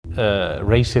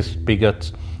racist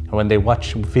bigots. When they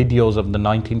watch videos of the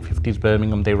 1950s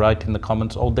Birmingham, they write in the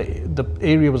comments, oh, the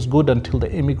area was good until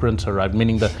the immigrants arrived,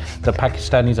 meaning the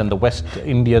Pakistanis and the West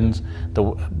Indians.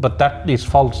 But that is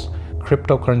false.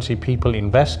 Cryptocurrency, people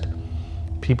invest.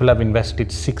 People have invested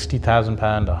 £60,000,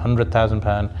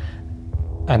 £100,000,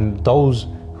 and those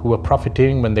who are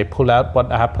profiting, when they pull out, what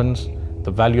happens?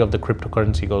 The value of the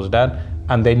cryptocurrency goes down,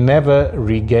 and they never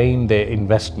regain their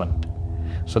investment.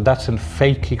 So that's a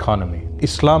fake economy.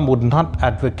 Islam would not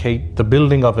advocate the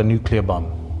building of a nuclear bomb.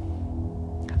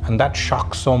 And that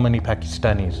shocks so many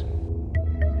Pakistanis.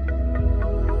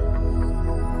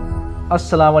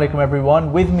 Assalamu alaikum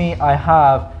everyone. With me I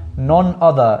have none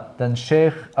other than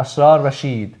Sheikh Asrar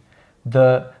Rashid,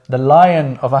 the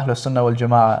lion of Ahlus Sunnah wal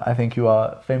Jama'ah, I think you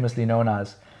are famously known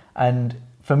as. And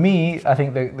for me, I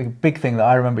think the big thing that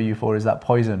I remember you for is that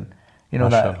poison. You know,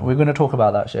 that we're going to talk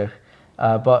about that, Sheikh.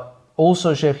 But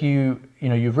also, Sheikh,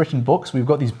 you've written books. We've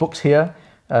got these books here.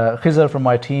 Khizr from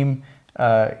my team,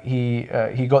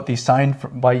 he got these signed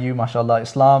by you, mashallah.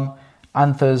 Islam,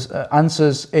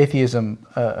 Answers, Atheism,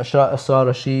 Asrar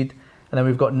Rashid, and then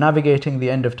we've got Navigating the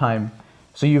End of Time.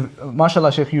 So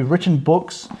mashallah, Sheikh, you've written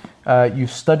books.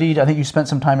 You've studied. I think you spent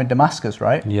some time in Damascus,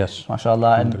 right? Yes.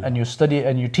 Mashallah, and you study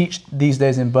and you teach these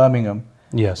days in Birmingham.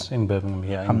 Yes, in Birmingham,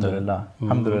 yeah. Alhamdulillah,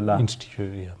 alhamdulillah.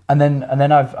 Institute, yeah. And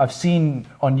then I've seen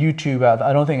on YouTube,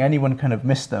 I don't think anyone can have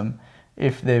missed them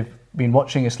if they've been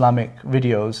watching Islamic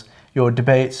videos, your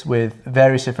debates with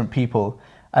various different people.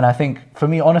 And I think, for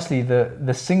me, honestly,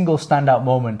 the single standout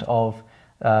moment of,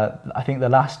 I think the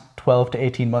last 12 to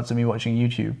 18 months of me watching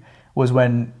YouTube was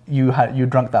when you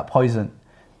drank that poison.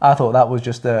 I thought that was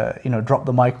just a, drop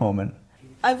the mic moment.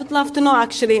 I would love to know,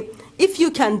 actually, if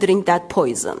you can drink that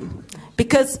poison.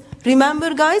 Because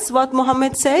remember, guys, what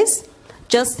Muhammad says?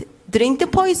 Just drink the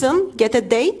poison, get a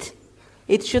date.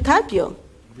 It should help you.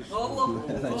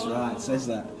 That's right, it says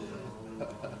that.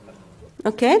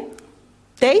 Okay?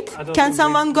 Date? Can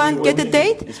someone go and get a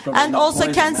date? And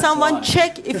also, can someone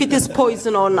check if it is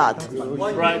poison or not?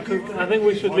 Right, I think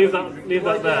we should leave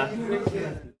that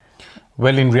there.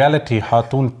 Well, in reality,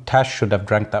 Hatun Tash should have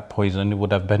drank that poison. It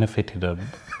would have benefited her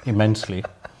immensely.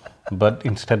 But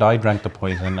instead, I drank the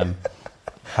poison and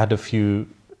had a few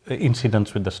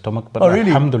incidents with the stomach. But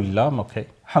really? Alhamdulillah, I'm okay.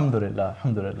 Alhamdulillah,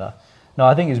 alhamdulillah. No,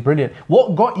 I think it's brilliant.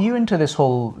 What got you into this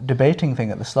whole debating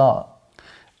thing at the start?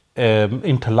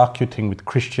 Interlocuting with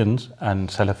Christians and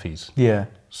Salafis. Yeah.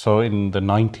 So in the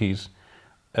 90s,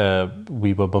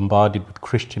 we were bombarded with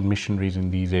Christian missionaries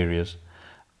in these areas,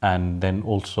 and then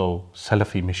also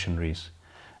Salafi missionaries.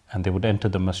 And they would enter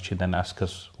the masjid and ask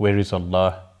us, where is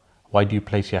Allah? Why do you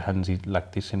place your hands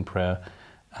like this in prayer?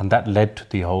 And that led to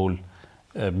the whole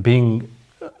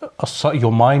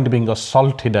your mind being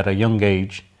assaulted at a young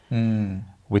age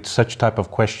with such type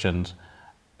of questions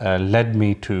led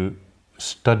me to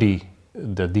study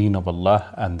the deen of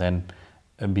Allah and then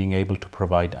being able to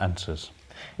provide answers.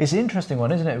 It's an interesting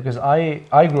one, isn't it? Because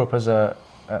I grew up as a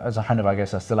Hanafi, I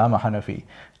guess I still am a Hanafi,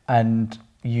 and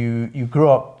you grew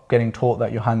up getting taught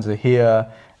that your hands are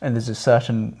here and there's a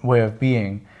certain way of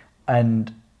being,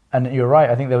 and you're right.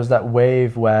 I think there was that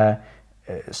wave where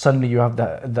suddenly you have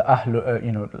the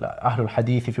Ahlul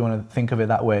Hadith, if you want to think of it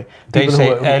that way. They say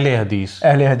Ahle Hadith.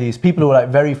 Ahle Hadith. People who are like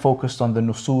very focused on the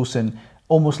nusus and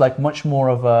almost like much more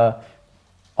of a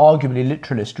arguably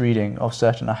literalist reading of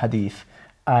certain hadith.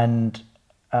 And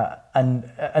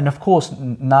of course,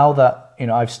 now that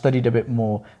I've studied a bit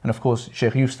more, and of course,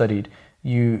 Sheikh, you've studied,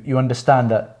 you understand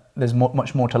that there's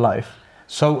much more to life.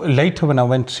 So later when I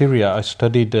went to Syria, I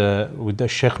studied with the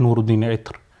Sheikh Nuruddin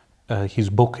Itr, his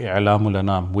book I'lamul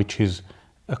Anam, which is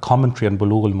a commentary on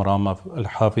Bulugh al-Maram of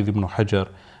Al-Hafiz ibn Hajar,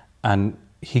 and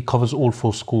he covers all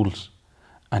four schools,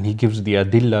 and he gives the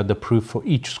adilla, the proof for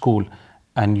each school,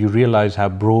 and you realize how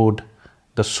broad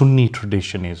the Sunni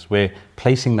tradition is, where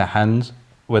placing the hands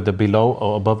whether below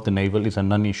or above the navel is a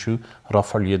non-issue,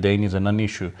 Raf al-Yadayn is a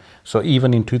non-issue. So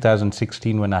even in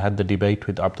 2016 when I had the debate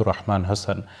with Abdurrahman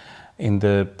Hassan, in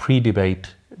the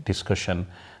pre-debate discussion,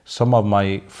 some of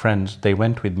my friends, they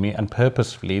went with me and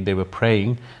purposefully they were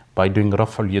praying by doing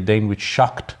Raf al-Yadayn, which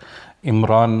shocked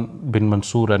Imran bin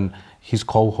Mansour and his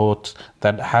cohorts,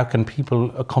 that how can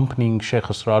people accompanying Sheikh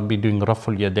Asrar be doing Raf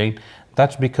al-Yadayn?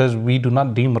 That's because we do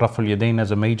not deem Raf al-Yadayn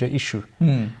as a major issue.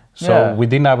 So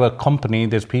within our company,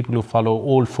 there's people who follow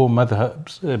all four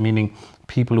madhabs, meaning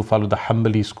people who follow the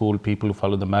Hanbali school, people who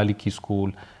follow the Maliki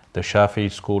school, the Shafi'i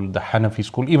school, the Hanafi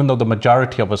school. Even though the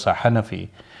majority of us are Hanafi,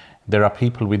 there are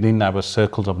people within our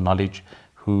circles of knowledge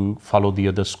who follow the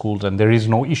other schools, and there is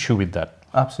no issue with that.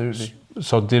 Absolutely.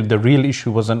 So the real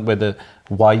issue wasn't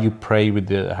why you pray with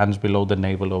the hands below the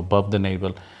navel or above the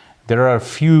navel. There are a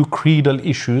few creedal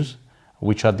issues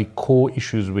which are the core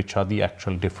issues, which are the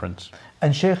actual difference.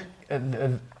 And Sheikh,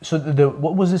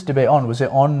 what was this debate on? Was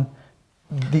it on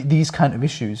these kind of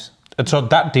issues? And so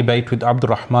that debate with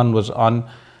Abdurrahman was on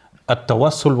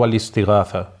at-tawassul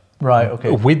wal-istighatha. Right,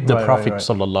 okay. With the Right, Prophet right.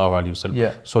 sallallahu alaihi wasallam.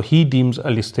 Yeah. So he deems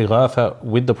al-istighatha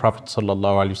with the Prophet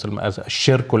sallallahu alaihi wasallam as a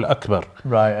shirkul akbar.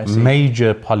 Right, I see.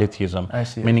 Major polytheism. I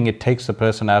see. Meaning it takes the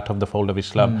person out of the fold of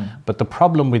Islam. But the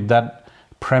problem with that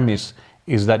premise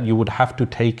is that you would have to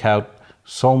take out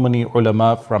so many ulama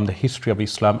from the history of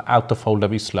Islam out the fold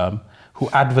of Islam who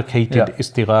advocated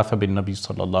istighatha bin Nabi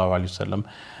sallallahu alaihi wasallam.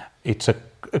 It's a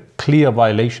clear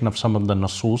violation of some of the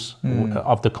nusus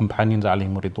of the companions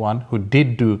alayhim ridwan who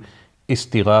did do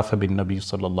istighatha bin Nabi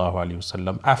sallallahu alaihi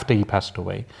wasallam after he passed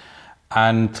away.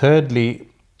 And thirdly,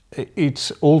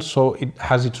 it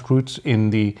has its roots in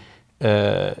the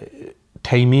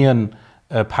Taymiyan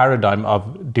paradigm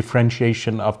of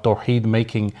differentiation of Tawheed,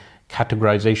 making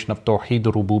categorization of Tawheed,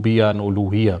 Rububiyyah and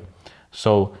Uluhiyyah.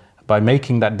 So by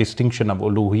making that distinction of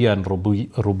Uluhiyyah and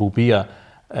Rububiyyah,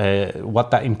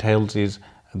 what that entails is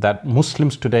that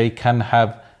Muslims today can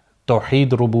have Tawheed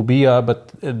Rububiyyah,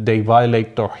 but they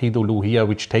violate Tawheed Uluhiyyah,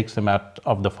 which takes them out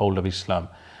of the fold of Islam.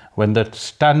 When the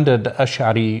standard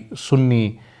Ash'ari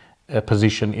Sunni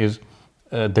position is,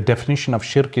 the definition of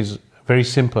shirk is very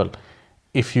simple.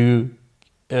 If you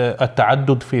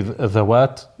at-ta'addud fi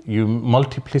dhawat, you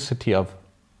multiplicity of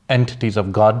entities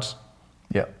of gods,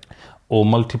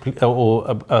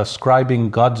 or ascribing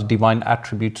God's divine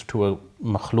attributes to a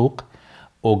makhluk,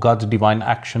 or God's divine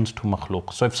actions to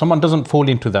makhluk. So if someone doesn't fall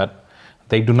into that,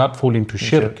 they do not fall into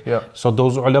shirk. So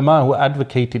those ulama who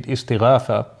advocated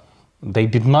istighatha, they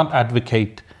did not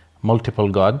advocate multiple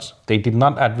gods. They did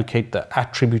not advocate the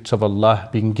attributes of Allah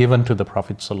being given to the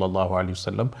Prophet sallallahu alaihi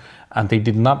wasallam, and they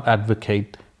did not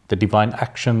advocate the divine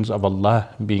actions of Allah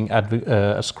being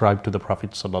ascribed to the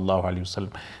Prophet sallallahu alaihi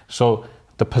wasallam. So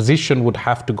the position would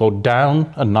have to go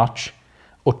down a notch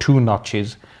or two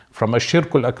notches. From a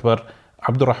shirkul akbar,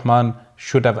 Abdurrahman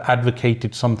should have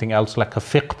advocated something else, like a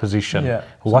fiqh position.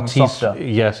 What's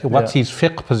his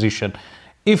fiqh position?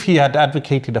 If he had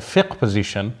advocated a fiqh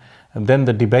position, then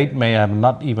the debate may have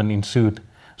not even ensued.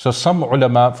 So some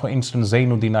ulama, for instance,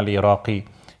 Zainuddin al-Iraqi,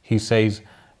 he says,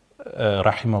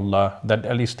 rahimahullah, that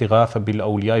al-istighatha bil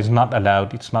awliya is not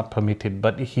allowed, it's not permitted,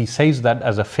 but he says that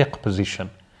as a fiqh position.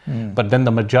 But then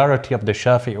the majority of the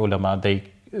Shafi'i ulama,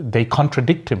 they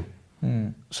contradict him.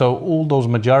 So all those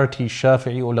majority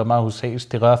Shafi'i ulama who say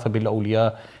istighatha bil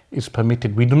awliya is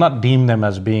permitted, we do not deem them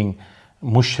as being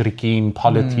mushrikeen,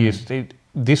 polytheists.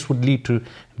 This would lead to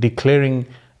declaring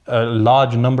a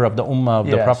large number of the ummah of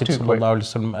the Prophet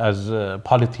ﷺ as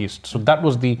polytheists. So that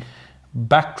was the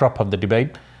backdrop of the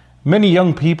debate. Many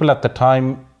young people at the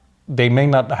time, they may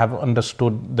not have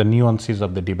understood the nuances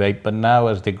of the debate, but now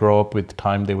as they grow up with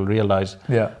time, they will realize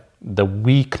the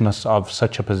weakness of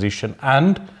such a position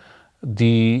and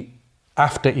the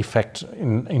after effects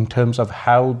in terms of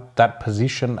how that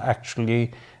position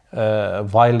actually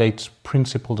violates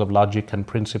principles of logic and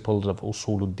principles of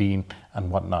usuluddin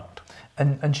and whatnot.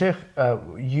 And Sheikh,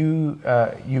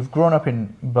 you've grown up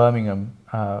in Birmingham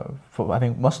for I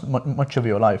think much of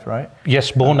your life, right?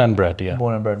 Yes, born and bred, yeah.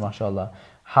 Born and bred, mashallah.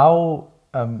 How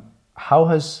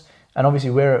has, and obviously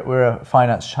we're a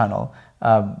finance channel,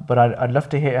 but I'd love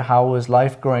to hear how was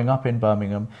life growing up in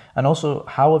Birmingham, and also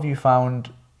how have you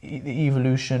found the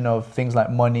evolution of things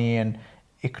like money and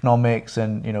economics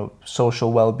and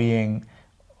social well-being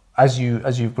as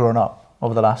you've grown up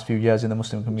over the last few years in the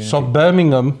Muslim community? So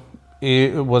Birmingham,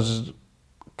 it was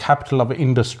capital of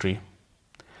industry.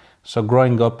 So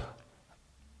growing up,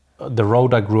 the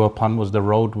road I grew up on was the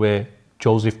road where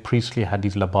Joseph Priestley had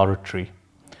his laboratory,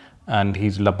 and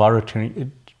his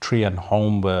laboratory and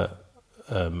home were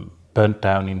burnt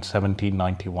down in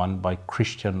 1791 by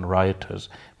Christian rioters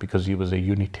because he was a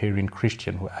Unitarian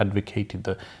Christian who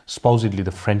advocated supposedly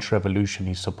the French Revolution.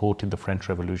 He supported the French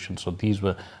Revolution. So these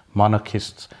were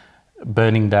monarchists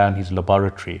burning down his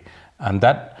laboratory. And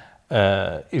that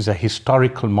is a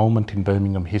historical moment in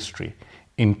Birmingham history.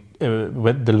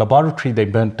 When the laboratory they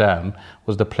burnt down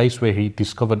was the place where he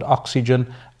discovered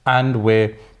oxygen and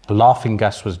where laughing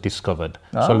gas was discovered.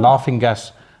 So laughing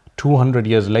gas, 200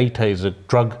 years later, is a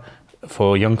drug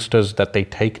for youngsters that they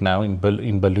take now in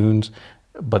balloons,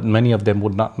 but many of them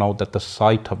would not know that the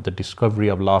site of the discovery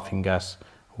of laughing gas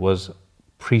was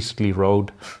Priestley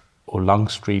Road or Long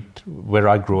Street, where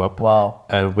I grew up,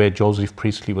 where Joseph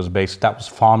Priestley was based. That was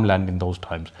farmland in those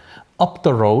times. Up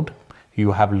the road,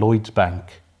 you have Lloyd's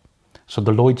Bank. So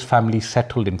the Lloyd's family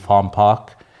settled in Farm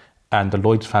Park, and the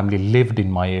Lloyd's family lived in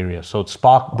my area. So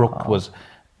Spark Brook was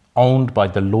owned by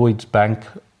the Lloyd's Bank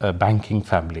banking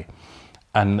family.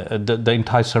 And the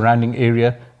entire surrounding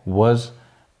area was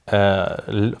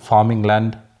farming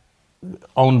land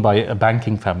owned by a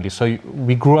banking family. So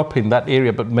we grew up in that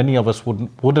area, but many of us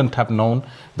wouldn't have known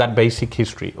that basic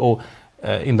history. Or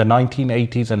in the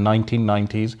 1980s and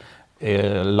 1990s,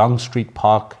 Long Street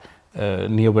Park,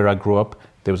 near where I grew up,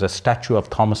 there was a statue of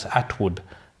Thomas Atwood,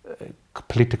 a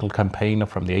political campaigner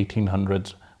from the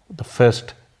 1800s, the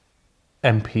first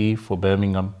MP for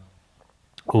Birmingham,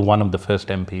 or one of the first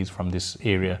MPs from this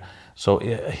area. So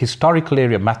a historical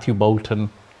area, Matthew Boulton,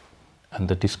 and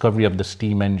the discovery of the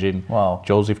steam engine, Wow.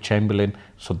 Joseph Chamberlain.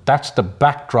 So that's the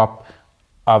backdrop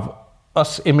of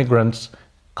us immigrants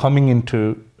coming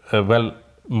into,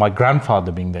 my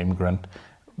grandfather being the immigrant,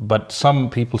 but some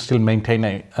people still maintain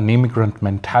an immigrant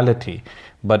mentality.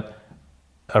 But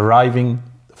arriving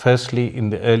firstly in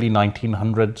the early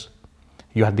 1900s,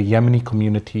 you had the Yemeni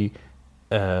community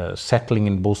settling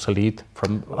in Bosalit.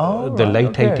 From the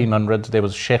late 1800s, there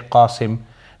was Sheikh Qasim,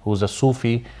 who was a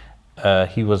Sufi.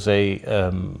 He was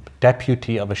a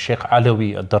deputy of a Sheikh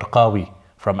Alawi, a Darqawi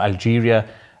from Algeria,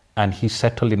 and he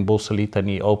settled in Bosalit and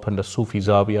he opened a Sufi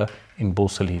Zawiya in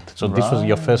Bosalit. So this was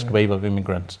your first wave of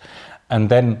immigrants. And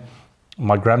then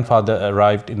my grandfather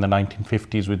arrived in the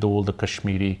 1950s with all the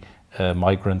Kashmiri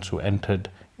migrants who entered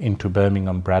into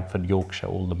Birmingham, Bradford, Yorkshire,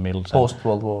 all the mills.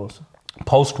 Post-World Wars.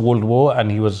 Post-World War,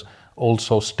 and he was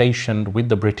also stationed with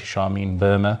the British Army in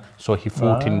Burma. So he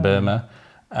fought in Burma,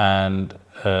 and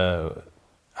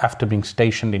after being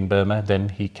stationed in Burma, then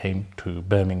he came to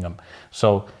Birmingham.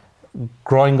 So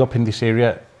growing up in this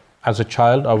area, as a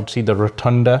child, I would see the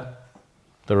Rotunda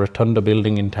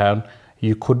building in town.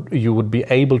 You would be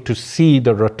able to see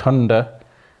the Rotunda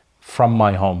from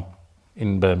my home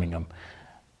in Birmingham.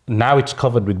 Now it's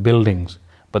covered with buildings,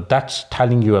 but that's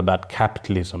telling you about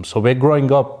capitalism. So we're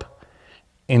growing up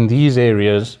in these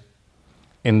areas,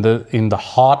 in the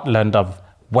heartland of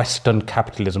Western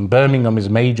capitalism. Birmingham is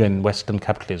major in Western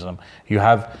capitalism. You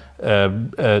have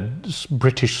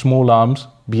British Small Arms,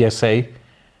 BSA.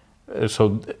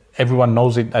 So everyone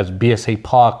knows it as BSA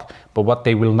Park, but what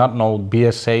they will not know,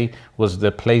 BSA was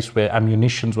the place where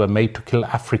ammunitions were made to kill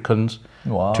Africans.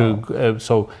 Wow.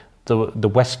 So the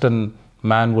Western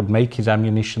man would make his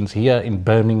ammunitions here in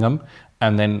Birmingham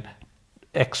and then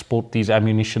export these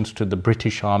ammunitions to the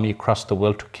British Army across the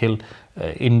world to kill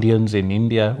Indians in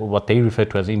India, or what they refer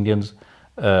to as Indians,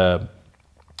 to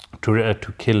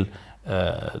kill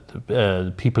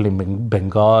people in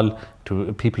Bengal,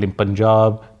 to people in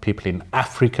Punjab, people in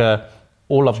Africa.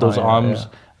 All of those arms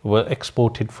were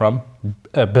exported from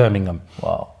Birmingham.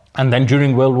 Wow. And then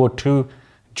during World War II,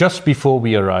 just before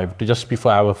we arrived, just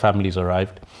before our families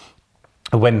arrived,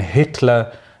 when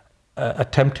Hitler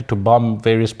attempted to bomb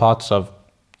various parts of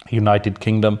United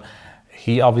Kingdom,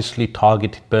 he obviously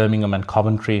targeted Birmingham and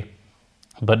Coventry.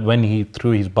 But when he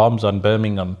threw his bombs on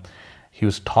Birmingham, he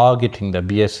was targeting the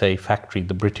BSA factory,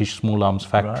 the British Small Arms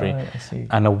factory. Right, I see.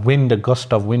 And a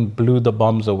gust of wind blew the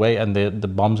bombs away, and the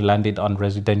bombs landed on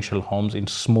residential homes in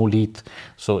Smallheath.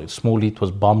 So Smallheath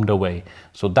was bombed away.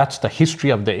 So that's the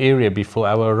history of the area before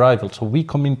our arrival. So we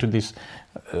come into this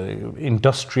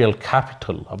industrial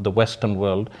capital of the Western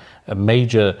world, a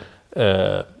major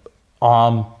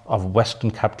arm of Western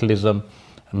capitalism,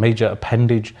 a major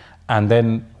appendage, and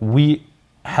then we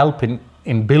help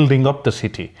in building up the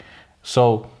city.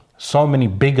 So many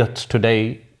bigots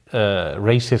today,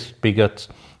 racist bigots,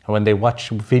 when they watch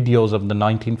videos of the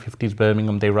 1950s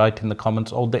Birmingham, they write in the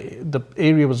comments, oh, the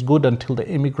area was good until the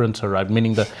immigrants arrived,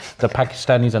 meaning the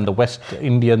Pakistanis and the West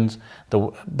Indians.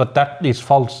 But that is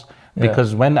false,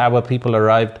 because when our people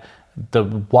arrived, the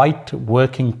white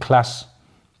working class,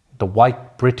 the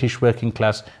white British working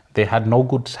class, they had no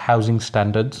good housing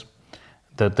standards.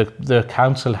 The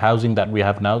council housing that we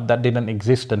have now, that didn't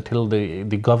exist until the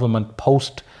government,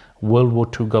 post World War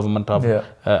II government of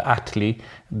Attlee,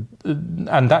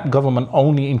 and that government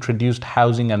only introduced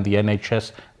housing and the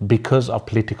NHS because of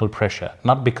political pressure,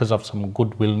 not because of some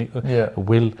goodwill.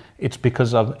 Will. It's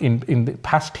because of in the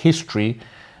past history,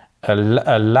 a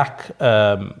lack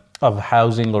of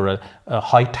housing or a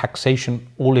high taxation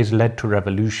always led to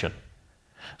revolution.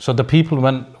 So the people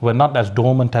were not as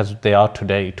dormant as they are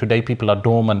today. Today people are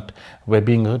dormant. We're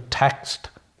being taxed.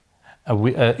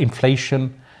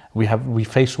 Inflation. We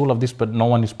face all of this, but no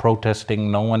one is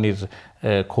protesting. No one is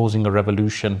causing a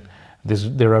revolution.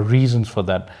 There are reasons for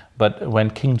that. But when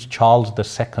King Charles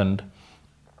II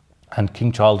and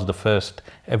King Charles I,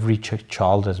 every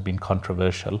Charles has been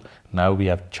controversial. Now we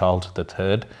have Charles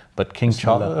III, but King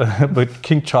Charles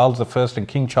I and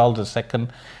King Charles II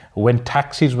When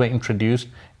taxis were introduced,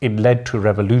 it led to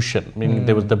revolution. I mean,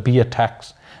 there was the beer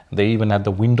tax. They even had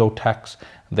the window tax.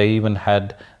 They even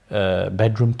had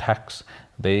bedroom tax.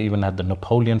 They even had the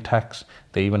Napoleon tax.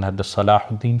 They even had the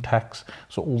Salahuddin tax.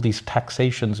 So all these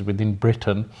taxations within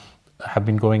Britain have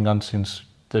been going on since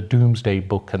the Doomsday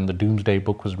Book, and the Doomsday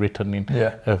Book was written in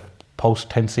post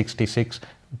 1066.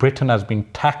 Britain has been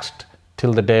taxed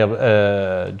till the day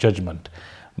of judgment.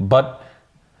 But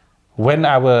when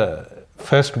our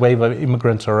first wave of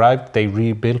immigrants arrived, they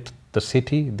rebuilt the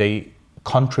city. They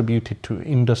contributed to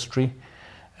industry.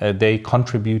 They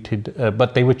contributed,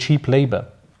 but they were cheap labor.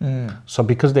 So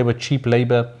because they were cheap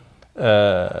labor,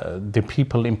 the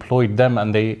people employed them,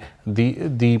 and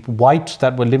the whites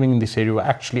that were living in this area were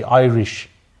actually Irish.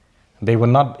 They were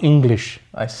not English.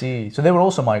 I see. So they were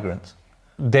also migrants.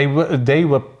 They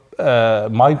were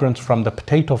migrants from the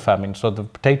potato famine. So the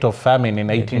potato famine in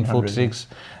 1846,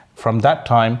 from that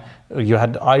time, you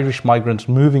had Irish migrants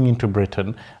moving into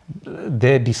Britain.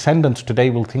 Their descendants today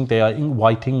will think they are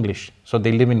white English. So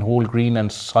they live in Hall Green and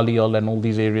Solihull and all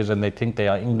these areas, and they think they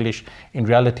are English. In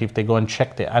reality, if they go and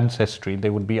check their ancestry, they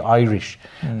would be Irish.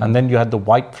 And then you had the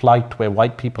white flight, where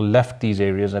white people left these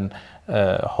areas, and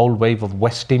a whole wave of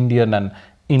West Indian and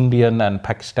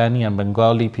Pakistani and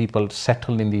Bengali people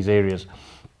settled in these areas.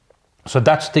 So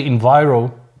that's the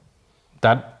enviro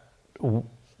that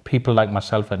people like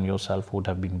myself and yourself would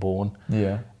have been born.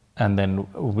 Yeah. And then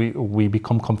we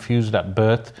become confused at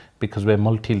birth because we're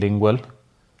multilingual.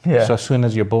 Yeah. So as soon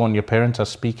as you're born, your parents are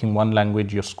speaking one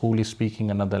language, your school is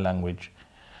speaking another language.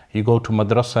 You go to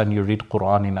madrasa and you read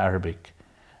Quran in Arabic.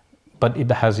 But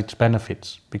it has its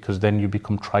benefits, because then you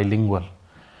become trilingual.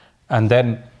 And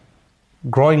then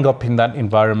growing up in that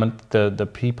environment, the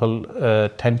people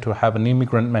tend to have an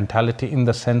immigrant mentality in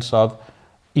the sense of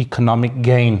economic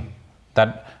gain,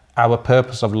 that our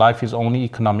purpose of life is only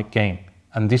economic gain.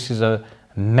 And this is a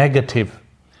negative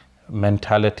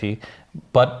mentality,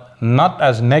 but not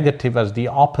as negative as the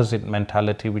opposite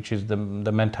mentality, which is the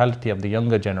mentality of the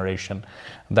younger generation,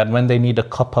 that when they need a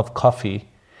cup of coffee,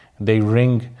 they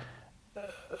ring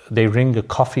a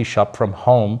coffee shop from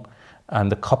home, and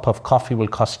the cup of coffee will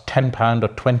cost £10 or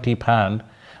 £20,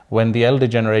 when the elder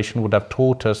generation would have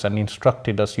taught us and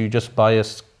instructed us, you just buy a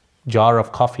jar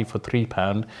of coffee for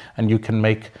 £3 and you can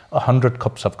make 100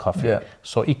 cups of coffee. Yeah.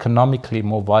 So economically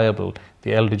more viable,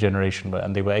 the elder generation were,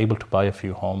 and they were able to buy a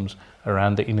few homes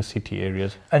around the inner city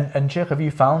areas. And Sheikh, have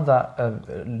you found that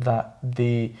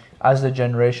as the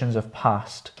generations have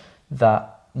passed,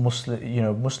 that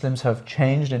Muslims have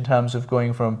changed in terms of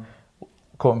going from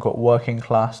quote unquote working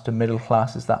class to middle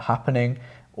class? Is that happening,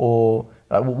 or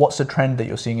what's the trend that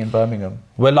you're seeing in Birmingham?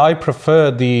 Well, I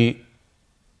prefer the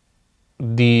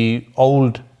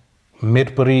old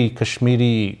Mirpuri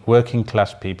Kashmiri working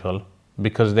class people,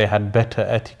 because they had better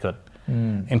etiquette.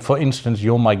 And for instance,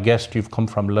 you're my guest, you've come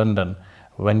from London.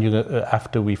 When you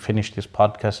after we finish this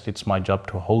podcast, it's my job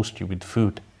to host you with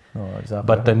food. Oh, exactly.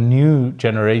 But the new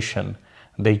generation,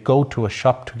 they go to a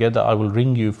shop together. I will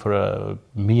ring you for a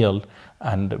meal,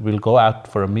 and we'll go out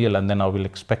for a meal, and then I will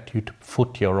expect you to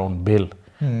foot your own bill.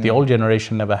 The old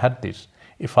generation never had this.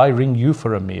 If I ring you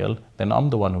for a meal, then I'm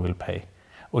the one who will pay.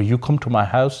 Or you come to my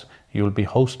house, you'll be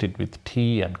hosted with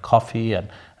tea and coffee,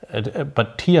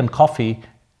 but tea and coffee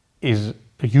is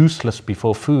useless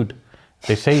before food.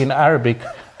 They say in Arabic,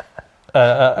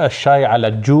 الشاي على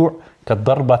الجوع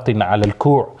كضربة على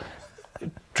الكوع.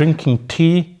 Drinking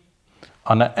tea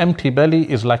on an empty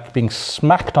belly is like being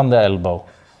smacked on the elbow.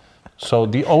 So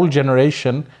the old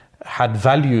generation had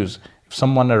values. If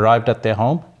someone arrived at their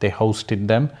home, they hosted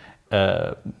them.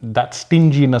 That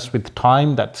stinginess with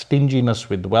time, that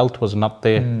stinginess with wealth was not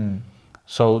there.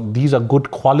 So these are good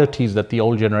qualities that the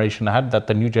old generation had, that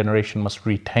the new generation must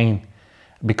retain,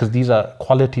 because these are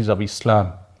qualities of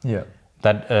Islam. Yeah.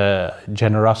 That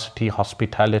generosity,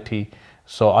 hospitality.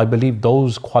 So I believe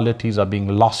those qualities are being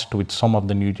lost with some of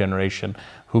the new generation,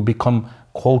 who become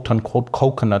quote unquote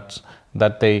coconuts,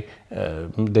 that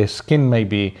their skin may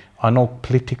be, I know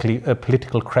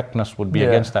political correctness would be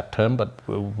against that term, but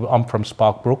I'm from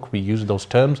Sparkbrook, we use those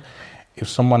terms. If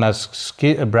someone has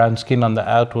a brown skin on the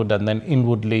outward, and then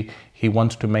inwardly he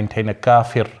wants to maintain a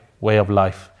kafir way of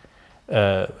life,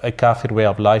 a kafir way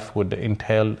of life would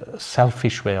entail a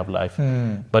selfish way of life.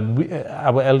 But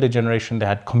our elder generation, they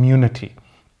had community,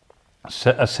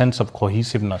 a sense of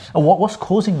cohesiveness. And what's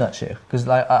causing that, Sheikh? Because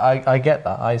I get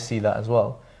that, I see that as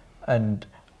well, and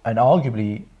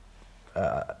arguably,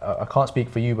 I can't speak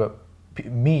for you, but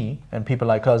me and people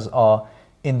like us are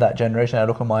in that generation. I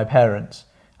look at my parents,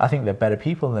 I think they're better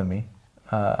people than me.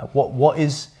 What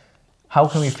is How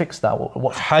can we fix that?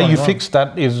 What's How going you on? fix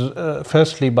that is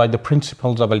firstly by the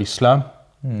principles of Al-Islam.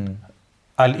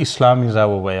 Al-Islam is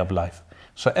our way of life.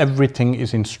 So everything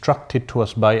is instructed to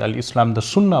us by Al-Islam, the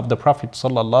Sunnah of the Prophet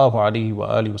sallallahu alaihi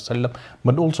wasallam,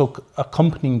 but also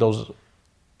accompanying those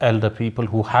elder people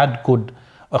who had good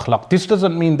akhlaq. This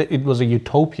doesn't mean that it was a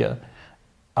utopia.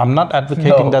 I'm not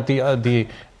advocating that the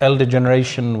elder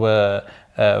generation were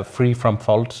free from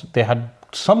faults. They had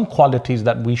some qualities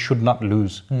that we should not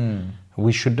lose.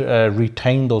 We should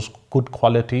retain those good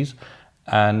qualities,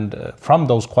 and from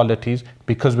those qualities,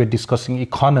 because we're discussing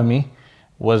economy,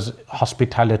 was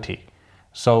hospitality.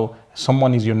 So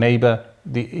someone is your neighbor.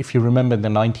 If you remember in the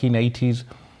 1980s,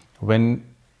 when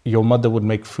your mother would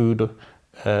make food,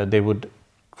 they would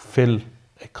fill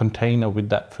a container with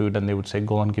that food and they would say,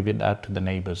 go and give it out to the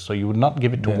neighbors. So you would not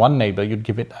give it to one neighbor, you'd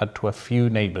give it out to a few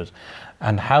neighbors.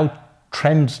 And how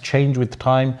trends change with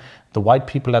time. The white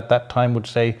people at that time would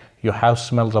say, your house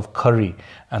smells of curry.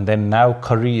 And then now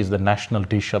curry is the national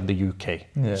dish of the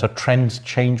UK. So trends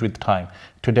change with time.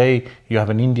 Today, you have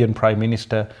an Indian Prime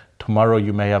Minister. Tomorrow,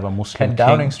 you may have a Muslim And king.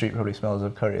 Downing Street probably smells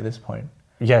of curry at this point.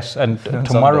 Yes, and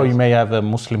tomorrow you may have a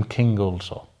Muslim king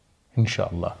also.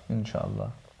 Inshallah.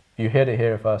 Inshallah. You heard it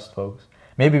here first, folks.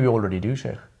 Maybe we already do,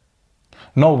 Sheikh.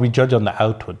 No, we judge on the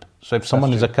outward. So if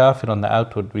someone is a kafir on the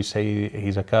outward, we say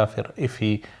he's a kafir. If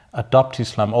he adopts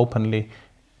Islam openly,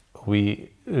 we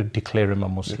declare him a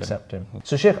Muslim. Accept him.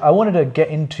 So Sheikh, I wanted to get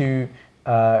into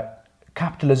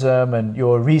capitalism and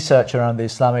your research around the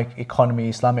Islamic economy,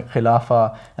 Islamic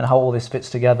Khilafah, and how all this fits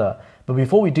together. But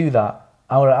before we do that,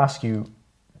 I want to ask you,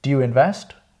 do you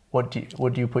invest? What do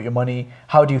you put your money?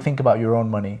 How do you think about your own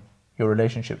money, your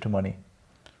relationship to money?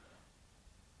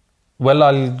 Well,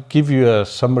 I'll give you a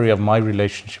summary of my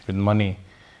relationship with money.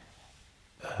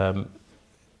 I'm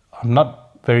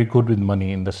not very good with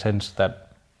money in the sense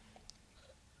that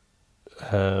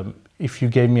if you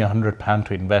gave me £100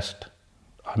 to invest,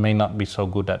 I may not be so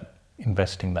good at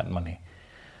investing that money.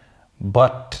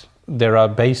 But there are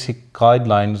basic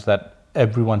guidelines that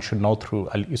everyone should know through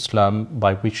Al-Islam,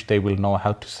 by which they will know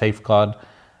how to safeguard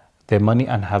their money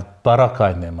and have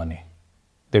barakah in their money.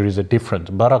 There is a difference.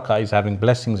 Barakah is having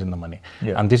blessings in the money.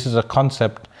 And this is a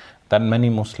concept that many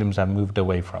Muslims have moved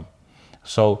away from.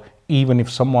 So even if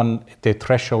someone, their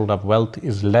threshold of wealth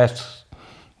is less,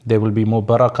 there will be more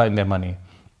barakah in their money.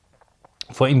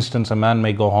 For instance, a man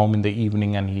may go home in the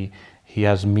evening and he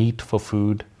has meat for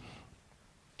food,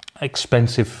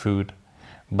 expensive food,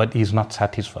 but he's not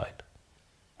satisfied.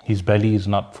 His belly is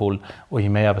not full, or he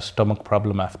may have a stomach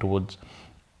problem afterwards.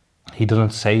 He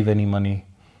doesn't save any money.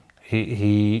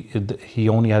 He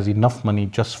only has enough money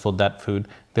just for that food.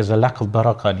 There's a lack of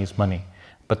barakah in his money.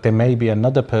 But there may be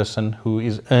another person who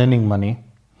is earning money.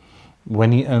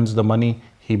 When he earns the money,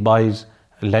 he buys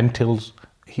lentils.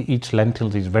 He eats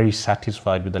lentils, he's very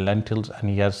satisfied with the lentils, and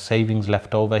he has savings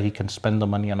left over. He can spend the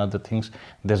money on other things.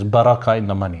 There's barakah in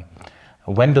the money.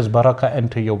 When does barakah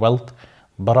enter your wealth?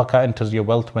 Barakah enters your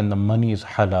wealth when the money is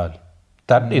halal.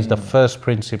 That is the first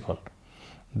principle.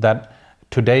 That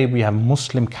today we have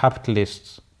Muslim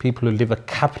capitalists, people who live a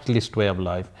capitalist way of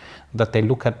life, that they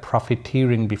look at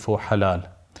profiteering before halal.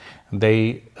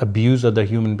 They abuse other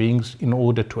human beings in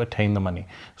order to attain the money.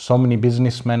 So many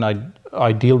businessmen,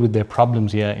 I deal with their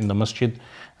problems here in the masjid.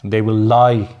 They will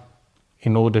lie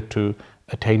in order to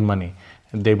attain money.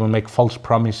 They will make false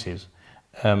promises.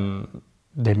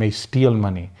 They may steal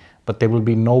money, but there will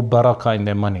be no barakah in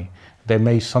their money. They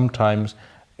may sometimes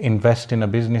invest in a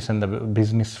business and the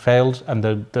business fails, and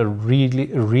the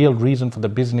real reason for the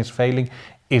business failing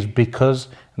is because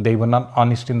they were not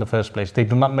honest in the first place. They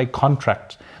do not make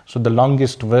contracts. So the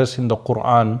longest verse in the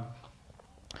Quran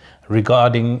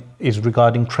is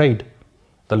regarding trade.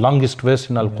 The longest verse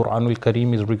in Al-Quran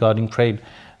al-Kareem is regarding trade.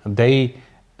 They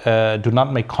do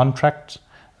not make contracts.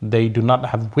 They do not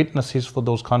have witnesses for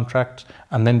those contracts,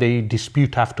 and then they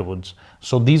dispute afterwards.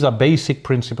 So these are basic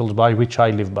principles by which I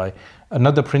live by.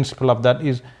 Another principle of that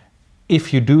is,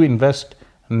 if you do invest,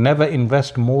 never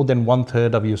invest more than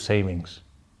 1/3 of your savings.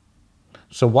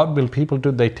 So what will people do?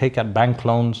 They take out bank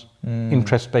loans,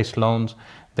 interest-based loans.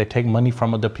 They take money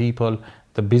from other people.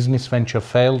 The business venture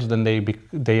fails, then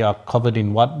they are covered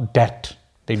in what? Debt.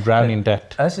 They drown in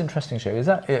debt. That's interesting, Sheikh. Is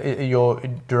that you're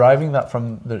deriving that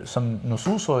from some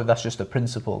nusus, or that's just a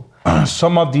principle?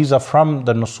 Some of these are from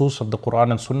the nusus of the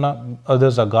Quran and Sunnah.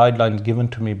 Others are guidelines given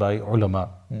to me by ulama.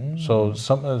 So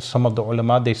some of the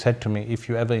ulama, they said to me, if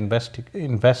you ever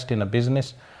invest in a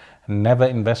business, never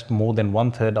invest more than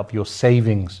 1/3 of your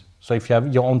savings. So if you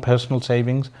have your own personal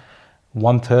savings,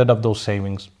 1/3 of those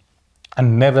savings,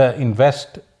 and never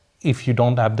invest if you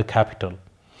don't have the capital.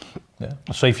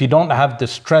 So if you don't have the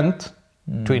strength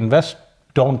To invest,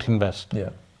 don't invest. Yeah,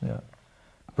 yeah.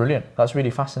 Brilliant. That's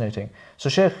really fascinating. So,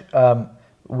 Sheikh,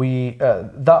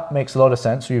 that makes a lot of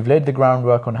sense. So you've laid the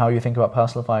groundwork on how you think about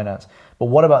personal finance. But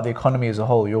what about the economy as a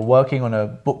whole? You're working on a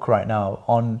book right now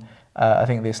on, I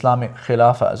think, the Islamic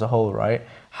Khilafah as a whole, right?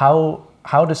 How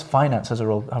does finance have a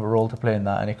role to play in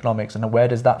that, and economics, and where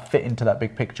does that fit into that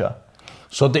big picture?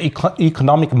 So the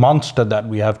economic monster that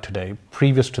we have today,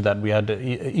 previous to that we had an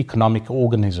economic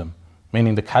organism,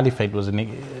 meaning the caliphate was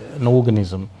an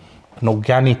organism, an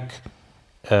organic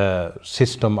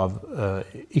system of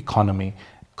economy.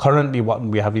 Currently what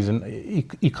we have is an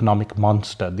economic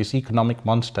monster. This economic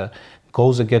monster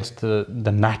goes against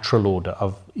the natural order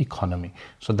of economy.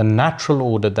 So the natural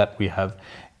order that we have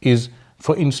is,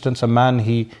 for instance, a man,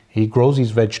 he grows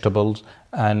his vegetables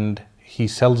and he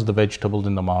sells the vegetables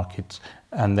in the markets,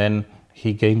 and then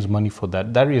he gains money for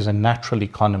that. That is a natural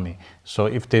economy. So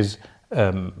if there's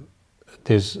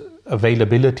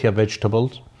availability of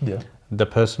vegetables, the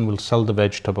person will sell the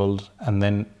vegetables and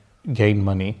then gain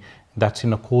money. That's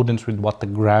in accordance with what the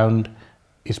ground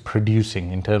is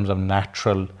producing in terms of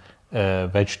natural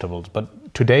vegetables.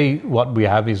 But today what we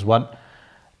have is not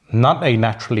a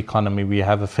natural economy, we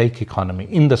have a fake economy,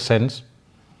 in the sense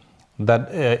that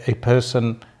a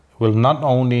person will not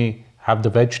only have the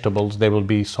vegetables, there will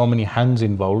be so many hands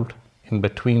involved in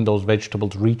between those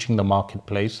vegetables reaching the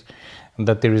marketplace, and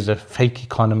that there is a fake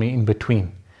economy in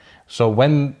between. So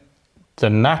when the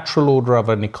natural order of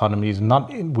an economy is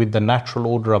not with the natural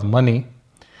order of money,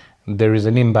 there is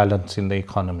an imbalance in the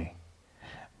economy.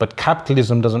 But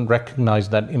capitalism doesn't recognize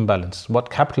that imbalance.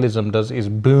 What capitalism does is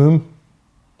boom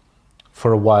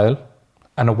for a while,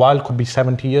 and a while could be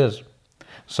 70 years.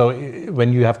 So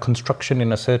when you have construction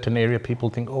in a certain area, people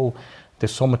think, oh,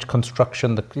 there's so much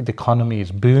construction, the economy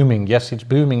is booming. Yes, it's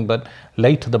booming, but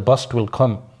later the bust will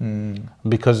come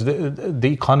because the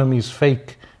economy is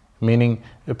fake, meaning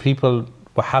people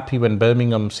were happy when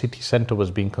Birmingham city centre was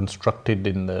being constructed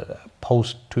in the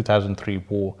post-2003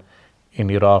 war in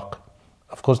Iraq.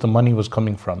 Of course, the money was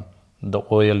coming from the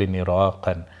oil in Iraq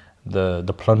and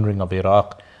the plundering of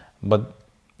Iraq. But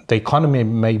the economy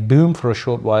may boom for a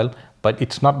short while, but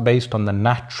it's not based on the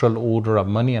natural order of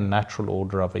money and natural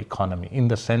order of economy. In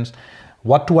the sense,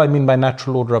 what do I mean by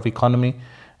natural order of economy?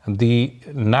 The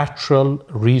natural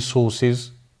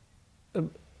resources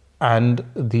and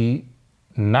the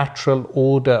natural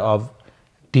order of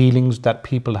dealings that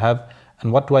people have.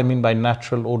 And what do I mean by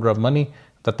natural order of money?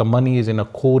 That the money is in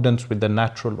accordance with the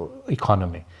natural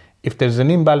economy. If there's an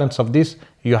imbalance of this,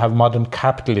 you have modern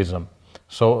capitalism,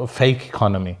 so a fake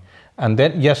economy. And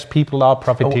then, yes, people are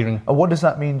profiteering. What does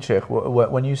that mean, Sheikh?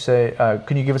 When you say,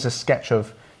 can you give us a sketch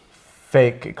of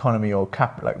fake economy or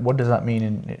like what does that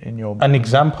mean in your... An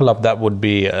example of that would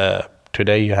be,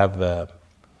 today you have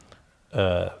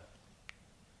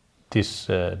this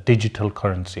digital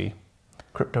currency.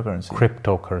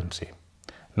 Cryptocurrency.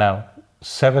 Now,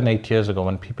 7-8 years ago,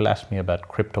 when people asked me about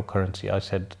cryptocurrency, I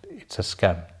said it's a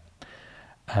scam.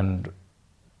 And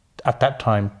at that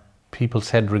time, people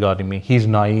said regarding me, he's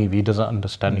naive, he doesn't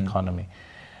understand economy.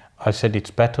 I said,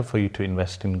 it's better for you to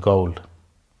invest in gold.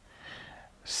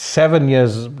 7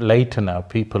 years later now,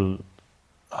 people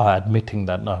are admitting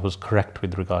that I was correct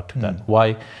with regard to that.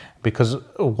 Why? Because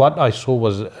what I saw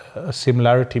was a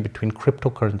similarity between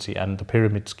cryptocurrency and the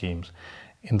pyramid schemes.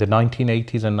 In the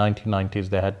 1980s and 1990s,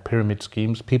 they had pyramid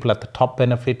schemes. People at the top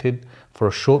benefited for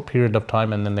a short period of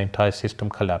time, and then the entire system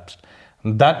collapsed.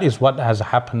 And that is what has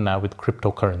happened now with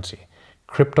cryptocurrency.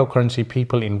 Cryptocurrency,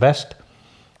 people invest.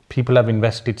 People have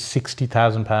invested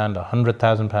 £60,000,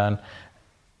 £100,000,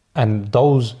 and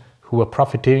those who are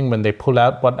profiteering, when they pull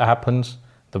out, what happens?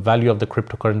 The value of the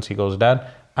cryptocurrency goes down,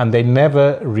 and they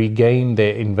never regain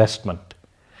their investment.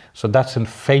 So that's a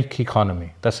fake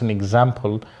economy. That's an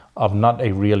example of not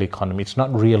a real economy. It's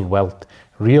not real wealth.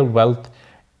 Real wealth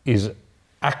is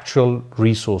actual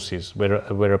resources,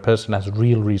 where a person has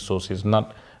real resources,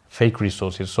 not fake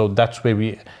resources. So that's where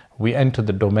we enter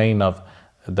the domain of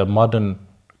the modern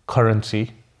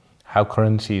currency, how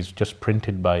currency is just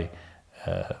printed by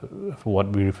what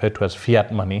we refer to as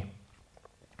fiat money,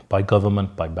 by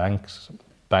government, by banks,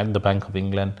 the Bank of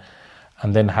England,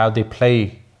 and then how they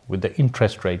play with the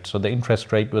interest rate. So the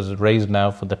interest rate was raised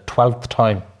now for the 12th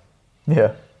time.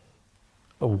 Yeah.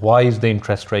 Why is the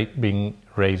interest rate being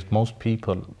raised? Most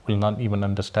people will not even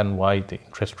understand why the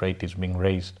interest rate is being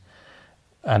raised.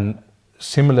 And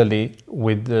similarly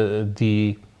with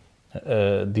the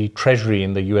treasury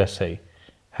in the USA,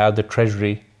 how the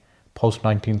treasury post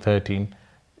 1913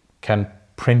 can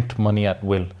print money at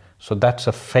will. So that's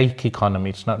a fake economy.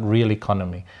 It's not real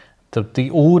economy. The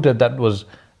order that was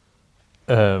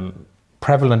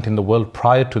prevalent in the world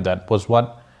prior to that was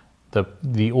what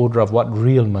the order of what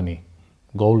real money,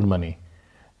 gold money,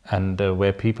 and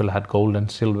where people had gold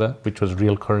and silver, which was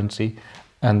real currency,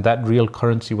 and that real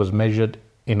currency was measured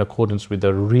in accordance with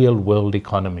the real world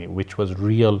economy, which was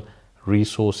real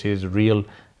resources, real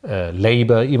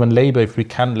labor, even labor, if we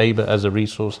can labor as a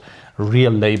resource,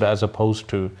 real labor as opposed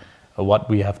to what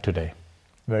we have today.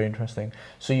 Very interesting.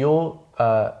 So your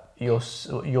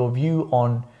view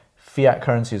on fiat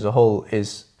currency as a whole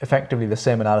is effectively the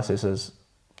same analysis as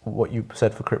what you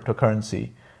said for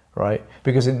cryptocurrency, right?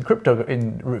 Because in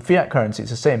fiat currency,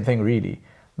 it's the same thing really,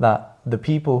 that the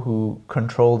people who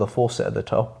control the faucet at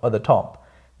the top,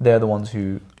 they're the ones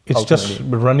who it's just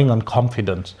running on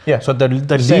confidence. Yeah. So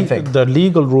the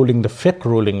legal ruling, the fiqh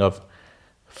ruling of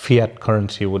fiat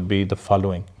currency would be the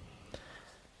following.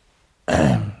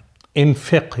 In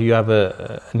fiqh, you have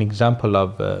an example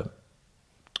of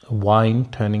wine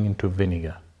turning into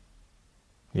vinegar.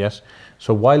 Yes?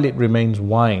 So while it remains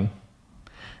wine,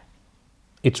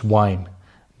 it's wine,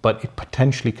 but it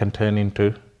potentially can turn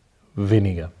into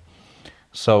vinegar.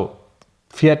 So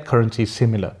fiat currency is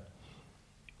similar.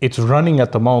 It's running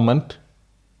at the moment.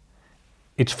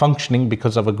 It's functioning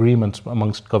because of agreements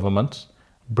amongst governments,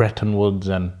 Bretton Woods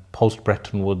and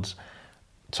post-Bretton Woods.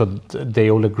 So they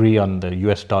all agree on the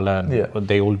US dollar, and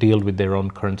they all deal with their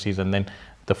own currencies. And then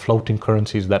the floating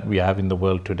currencies that we have in the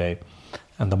world today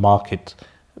and the market,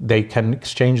 they can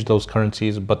exchange those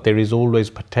currencies, but there is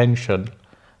always potential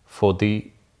for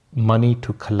the money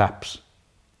to collapse.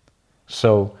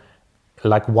 So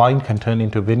like wine can turn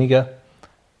into vinegar,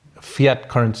 fiat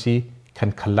currency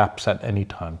can collapse at any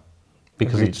time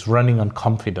because Agreed. It's running on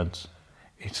confidence.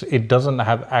 It doesn't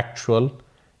have actual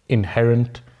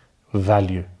inherent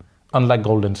value, unlike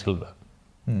gold and silver.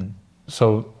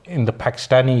 So in the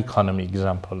Pakistani economy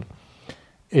example,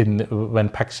 when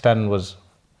Pakistan was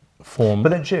formed. But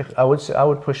then, Sheikh, I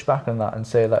would push back on that and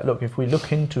say that, look, if we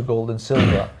look into gold and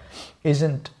silver,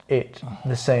 isn't it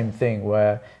the same thing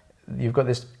where you've got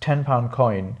this £10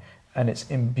 coin and it's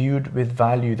imbued with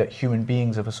value that human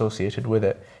beings have associated with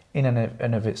it? In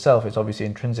and of itself, it's obviously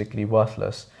intrinsically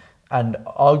worthless. And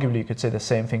arguably, you could say the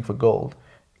same thing for gold.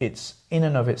 It's in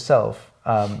and of itself,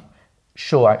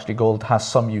 sure, actually gold has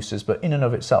some uses, but in and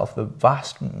of itself, the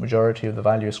vast majority of the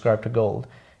value ascribed to gold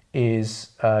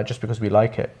is just because we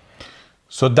like it.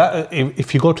 So that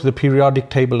if you go to the periodic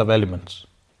table of elements,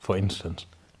 for instance,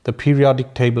 the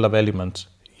periodic table of elements,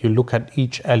 you look at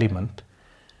each element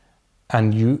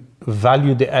and you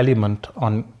value the element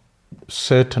on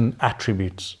certain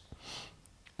attributes,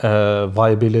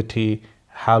 viability,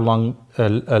 how long,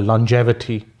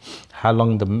 longevity, how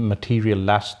long the material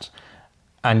lasts,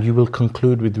 and you will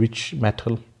conclude with which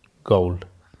metal? Gold.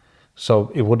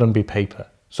 So it wouldn't be paper.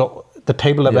 So the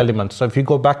table of elements. So if you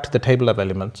go back to the table of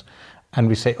elements and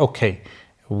we say, okay,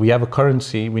 we have a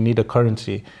currency, we need a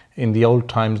currency. In the old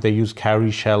times, they used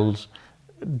cowrie shells,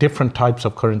 different types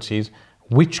of currencies.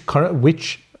 Which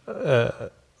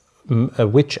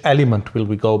element will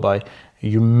we go by?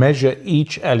 You measure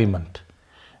each element.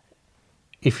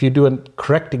 If you do a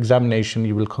correct examination,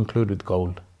 you will conclude with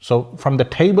gold. So from the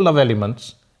table of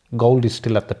elements, gold is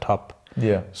still at the top.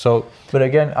 Yeah. So, but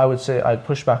again, I would say I'd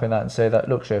push back on that and say that,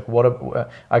 look, Sheikh,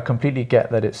 I completely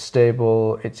get that it's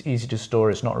stable, it's easy to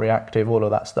store, it's not reactive, all of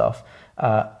that stuff,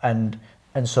 and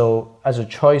so as a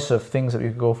choice of things that we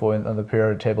could go for on the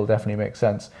periodic table definitely makes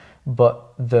sense.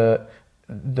 But the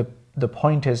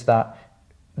point is that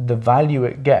the value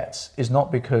it gets is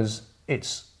not because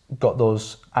it's got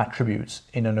those attributes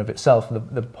in and of itself.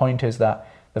 The point is that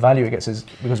the value it gets is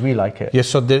because we like it. Yes,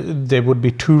 so there would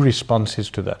be two responses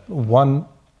to that.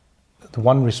 The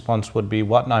one response would be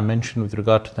what I mentioned with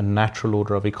regard to the natural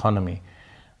order of economy.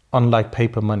 Unlike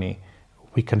paper money,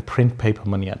 we can print paper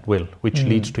money at will, which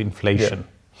leads to inflation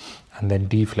and then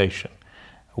deflation.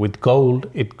 With gold,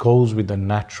 it goes with the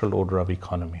natural order of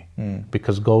economy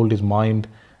because gold is mined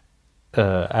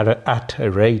at a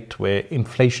rate where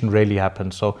inflation rarely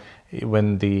happens. So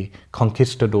when the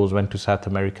conquistadors went to South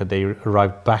America, they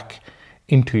arrived back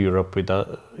into Europe with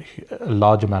a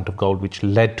large amount of gold, which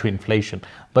led to inflation.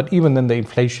 But even then, the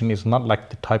inflation is not like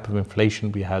the type of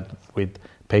inflation we had with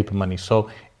paper money. So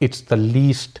it's the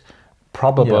least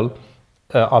probable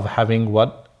of having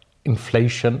what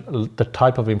inflation, the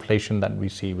type of inflation that we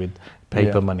see with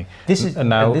paper money. This is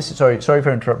now. Sorry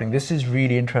for interrupting. This is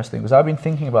really interesting because I've been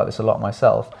thinking about this a lot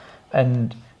myself,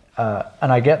 and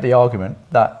I get the argument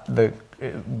that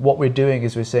what we're doing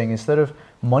is we're saying instead of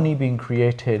money being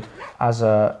created as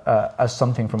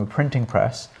something from a printing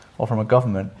press or from a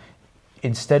government,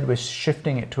 instead we're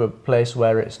shifting it to a place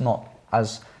where it's not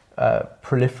as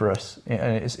proliferous,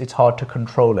 and it's hard to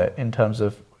control it in terms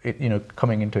of it,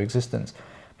 coming into existence.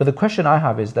 But the question I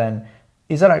have is then,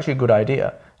 is that actually a good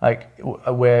idea? Like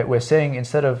we're saying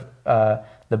instead of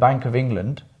the Bank of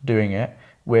England doing it,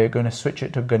 we're going to switch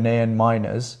it to Ghanaian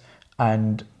miners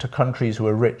and to countries who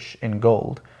are rich in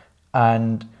gold.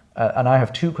 And I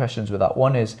have two questions with that.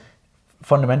 One is,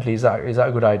 fundamentally, is that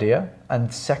a good idea? And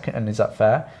is that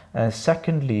fair? And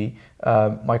secondly,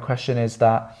 my question is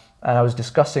that, and I was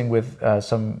discussing with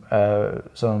some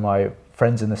of my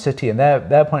friends in the city, and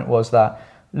their point was that,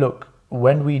 look,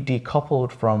 when we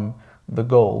decoupled from the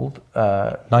gold,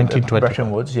 1920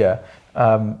 Bretton Woods,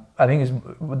 I think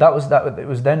it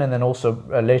was then, and then also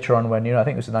later on when, I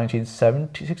think it was the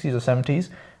 1960s or 70s,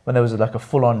 when there was like a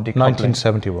full-on decoupling.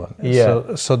 1971.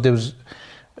 Yeah. So there was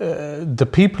the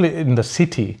people in the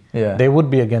city. Yeah. They would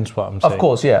be against what I'm saying. Of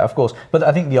course. But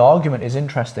I think the argument is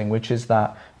interesting, which is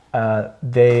that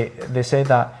they say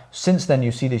that since then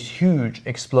you see this huge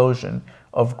explosion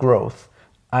of growth,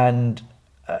 and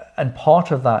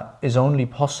part of that is only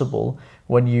possible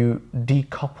when you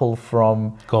decouple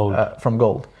from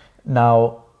gold.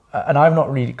 Now, and I've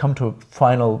not really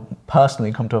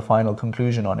personally come to a final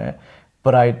conclusion on it,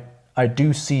 but I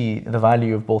do see the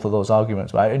value of both of those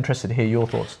arguments. But I'm interested to hear your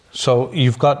thoughts. So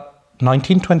you've got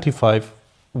 1925,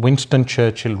 Winston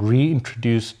Churchill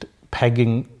reintroduced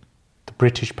pegging the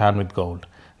British pound with gold.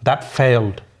 That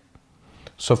failed.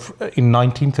 So in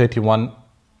 1931,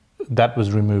 that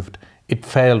was removed. It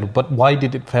failed. But why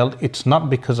did it fail? It's not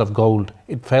because of gold.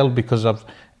 It failed because of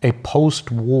a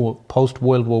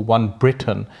post-World War I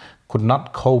Britain could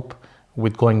not cope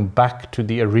with going back to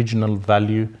the original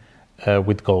value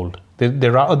with gold.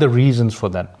 There are other reasons for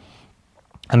that.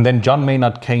 And then John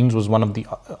Maynard Keynes was one of the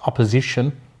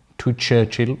opposition to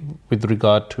Churchill with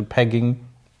regard to pegging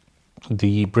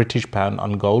the British pound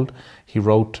on gold. He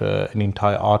wrote an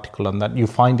entire article on that. You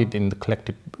find it in the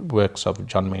collected works of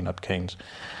John Maynard Keynes.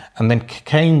 And then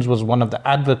Keynes was one of the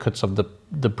advocates of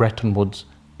the Bretton Woods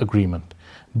Agreement.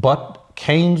 But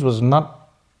Keynes was not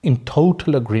in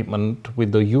total agreement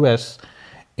with the US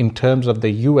in terms of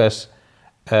the US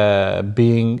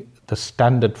being the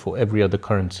standard for every other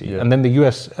currency. Yeah. And then the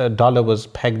US dollar was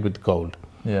pegged with gold.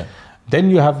 Yeah. Then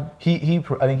you have... I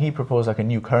think he proposed like a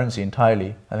new currency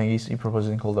entirely. I think he proposed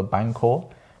something called the Bancor,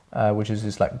 which is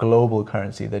this like global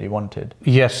currency that he wanted.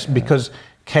 Yes, because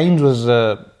Keynes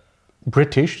was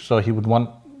British, so he would want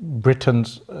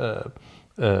Britain's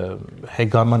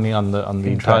hegemony on the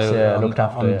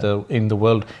entire in the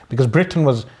world, because Britain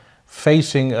was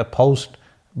facing a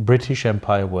post-British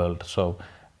Empire world. So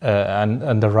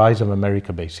and the rise of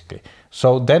America basically.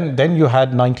 So then you had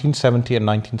 1970 and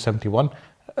 1971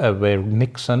 where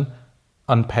Nixon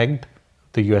unpegged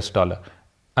the US dollar,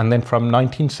 and then from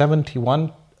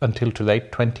 1971 until today,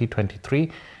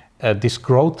 2023, this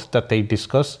growth that they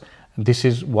discuss, this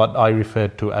is what I refer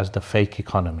to as the fake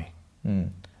economy.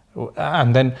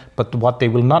 And then, but what they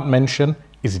will not mention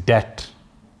is debt.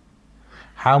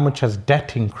 How much has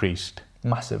debt increased?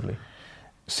 Massively.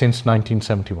 Since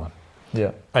 1971.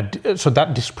 Yeah. So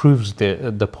that disproves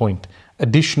the point.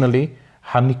 Additionally,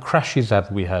 how many crashes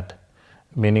have we had?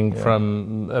 Meaning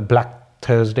from Black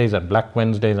Thursdays and Black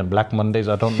Wednesdays and Black Mondays,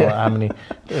 I don't know how many,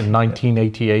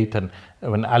 1988, and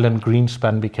when Alan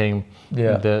Greenspan became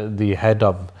the head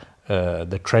of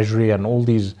the Treasury, and all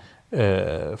these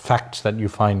facts that you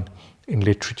find in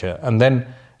literature. And then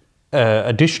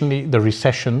additionally, the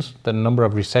recessions, the number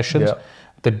of recessions,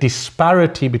 the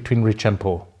disparity between rich and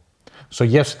poor. So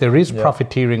yes, there is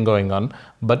profiteering going on,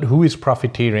 but who is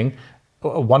profiteering?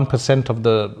 1% of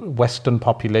the Western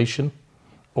population,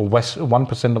 or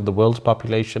 1% of the world's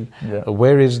population.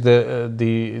 Where is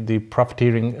the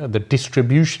profiteering, the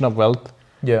distribution of wealth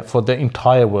for the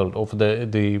entire world, or for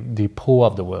the poor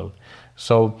of the world?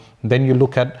 So then you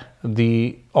look at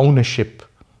the ownership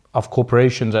of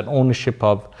corporations and ownership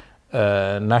of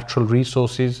natural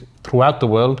resources throughout the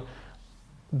world,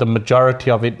 the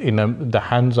majority of it in the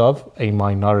hands of a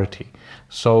minority.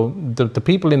 So the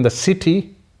people in the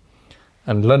city,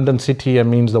 and London city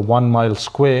means the 1 mile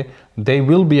square, they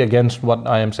will be against what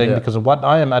I am saying, because what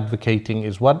I am advocating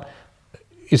is what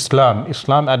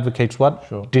Islam advocates what?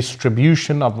 Sure.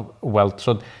 Distribution of wealth.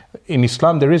 So in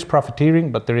Islam there is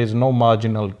profiteering, but there is no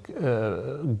marginal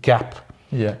gap.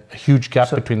 A huge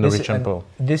gap between the rich and poor.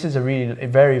 This is a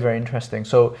very, very interesting.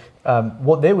 So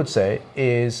what they would say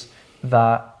is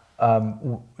that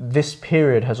this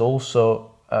period has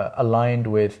also aligned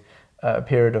with a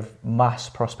period of mass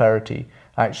prosperity.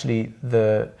 Actually,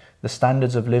 the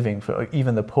standards of living for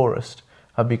even the poorest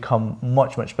have become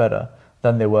much, much better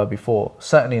than they were before.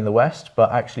 Certainly in the West,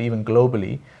 but actually even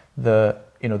globally, the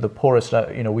the poorest,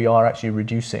 we are actually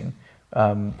reducing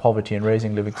poverty and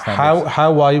raising living standards.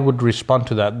 How I would respond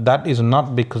to that is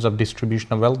not because of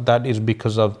distribution of wealth, that is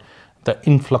because of the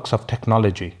influx of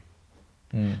technology.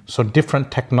 So different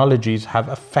technologies have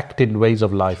affected ways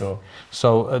of life. Sure.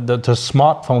 So the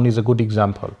smartphone is a good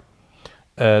example.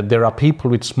 There are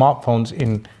people with smartphones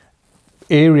in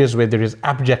areas where there is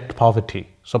abject poverty.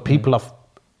 So people are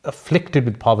afflicted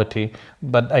with poverty,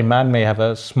 but a man may have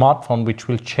a smartphone which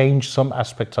will change some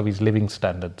aspects of his living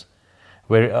standards.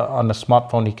 Where on a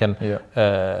smartphone he can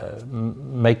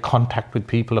make contact with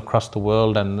people across the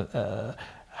world and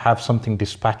have something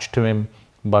dispatched to him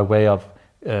by way of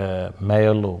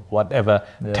mail or whatever.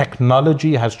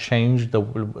 Technology has changed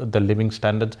the living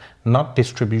standards, not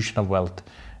distribution of wealth.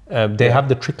 They have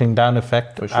the trickling down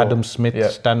effect, For sure. Adam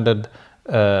Smith standard,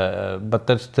 but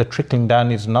the trickling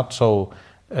down is not so,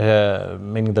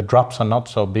 meaning the drops are not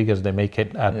so big as they make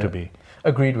it out to be.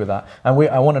 Agreed with that. And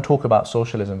I want to talk about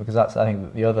socialism because that's, I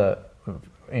think, the other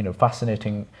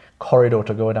fascinating corridor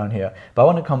to go down here. But I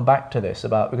want to come back to this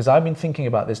because I've been thinking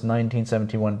about this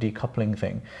 1971 decoupling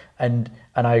thing, and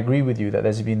I agree with you that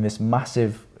there's been this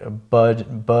massive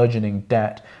burgeoning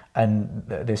debt and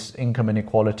this income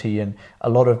inequality, and a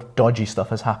lot of dodgy stuff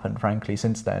has happened, frankly,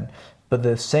 since then. But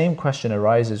the same question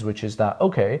arises, which is that,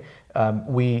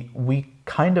 we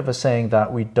kind of are saying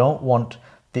that we don't want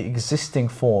the existing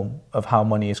form of how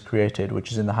money is created,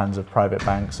 which is in the hands of private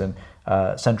banks and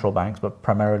central banks, but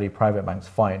primarily private banks,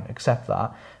 fine, accept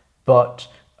that. But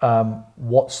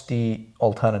what's the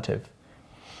alternative?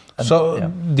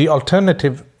 The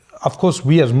alternative, of course,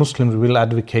 we as Muslims will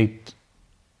advocate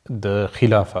the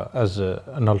Khilafah as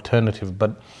an alternative,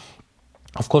 but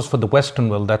of course for the Western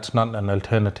world that's not an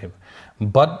alternative.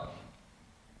 But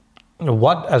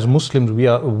what as Muslims we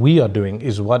are doing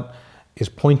is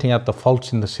pointing out the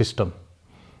faults in the system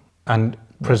and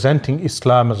presenting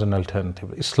Islam as an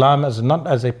alternative. Islam as not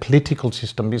as a political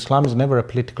system. Islam is never a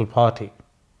political party.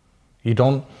 You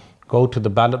don't go to the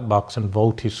ballot box and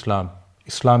vote Islam.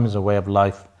 Islam is a way of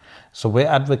life. So we're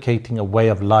advocating a way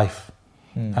of life.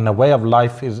 And the way of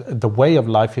life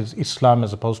is Islam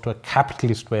as opposed to a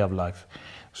capitalist way of life.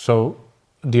 So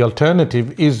the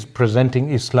alternative is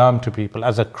presenting Islam to people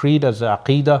as a creed, as a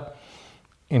aqidah,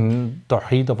 in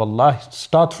Tawheed of Allah.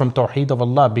 Start from Tawheed of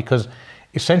Allah, because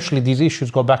essentially these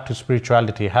issues go back to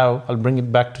spirituality. How? I'll bring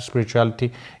it back to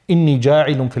spirituality. Inni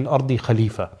ja'ilun fil ardi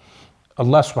khalifa.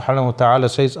 Allah subhanahu wa ta'ala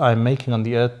says, I am making on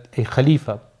the earth a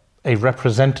khalifa, a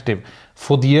representative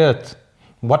for the earth.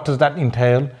 What does that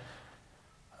entail?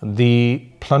 The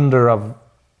plunder of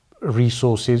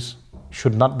resources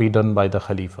should not be done by the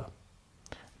Khalifa.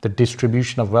 The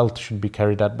distribution of wealth should be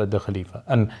carried out by the Khalifa.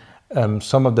 And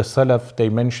some of the Salaf, they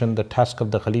mentioned the task of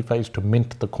the Khalifa is to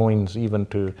mint the coins, even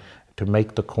to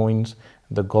make the coins,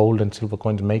 the gold and silver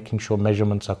coins, making sure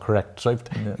measurements are correct. So if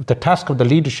the task of the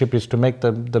leadership is to make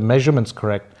the measurements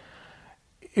correct,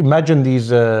 imagine these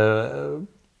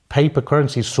paper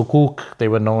currencies, sukuk, they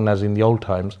were known as in the old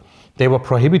times. They were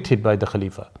prohibited by the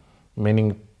Khalifa,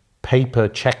 meaning paper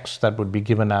checks that would be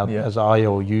given out as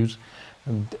IOUs,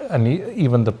 and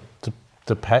even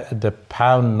the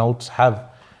pound notes have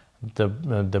the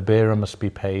bearer must be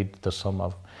paid the sum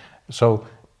of. So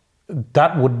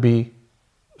that would be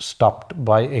stopped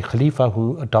by a Khalifa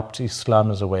who adopts Islam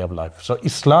as a way of life. So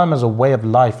Islam as a way of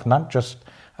life, not just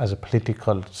as a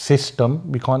political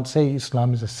system. We can't say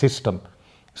Islam is a system.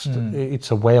 It's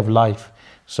a way of life.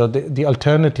 So the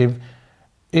alternative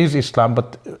is Islam,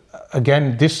 but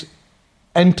again, this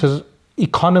enters,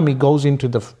 economy goes into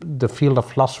the field of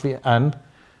philosophy and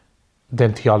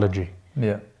then theology.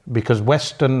 Yeah. Because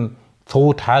Western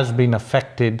thought has been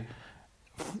affected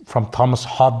from Thomas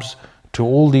Hobbes to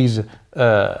all these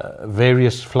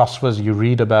various philosophers you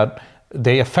read about.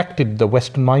 They affected the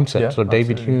Western mindset. So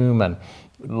David Hume and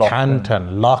Kant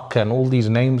and Locke and all these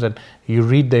names, and you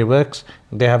read their works,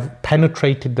 they have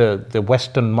penetrated the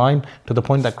Western mind to the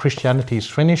point that Christianity is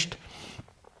finished.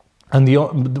 And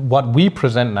what we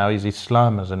present now is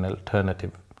Islam as an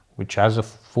alternative, which has a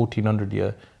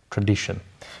 1400-year tradition.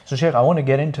 So Sheikh, I want to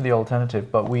get into the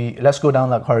alternative, but let's go down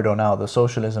that corridor now, the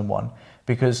socialism one,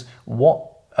 because what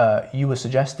you were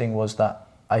suggesting was that,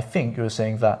 I think you were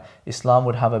saying that Islam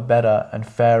would have a better and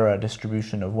fairer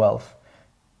distribution of wealth.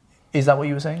 Is that what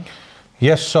you were saying?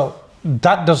 Yes, so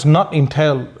that does not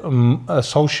entail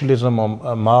socialism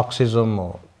or Marxism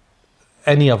or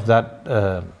any of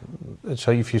that.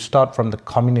 So if you start from the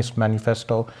Communist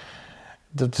Manifesto,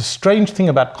 the strange thing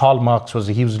about Karl Marx was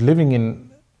he was living in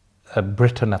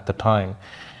Britain at the time.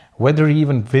 Whether he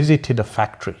even visited a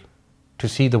factory to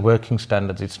see the working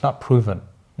standards, it's not proven.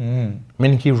 I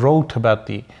mean, he wrote about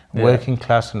the working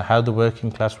class and how the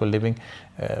working class were living.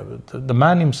 The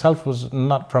man himself was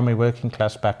not from a working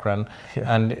class background,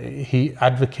 and he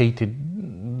advocated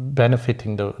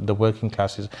benefiting the working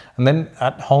classes. And then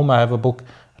at home I have a book.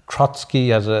 Trotsky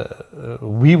has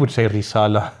we would say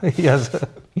risala.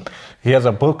 he has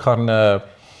a book on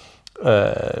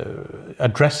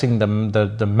addressing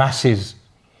the masses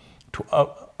to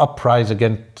uprise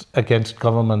against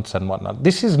governments and whatnot.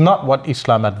 This is not what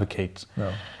Islam advocates.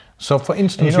 No. So, for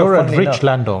instance, you're a rich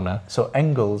landowner. So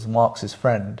Engels, Marx's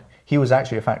friend, he was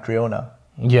actually a factory owner.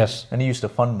 Yes. And he used to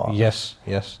fund Marx.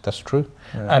 Yes, that's true.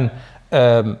 Yeah.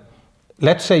 And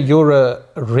let's say you're a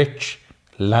rich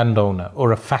landowner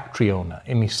or a factory owner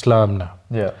in Islam now.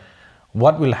 Yeah.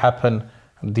 What will happen?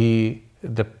 The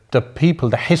people,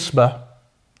 the Hisbah,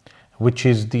 which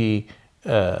is the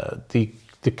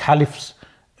caliph's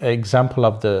example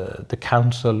of the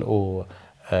council or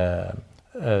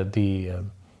the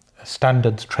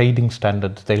standards, trading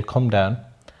standards, they'll come down.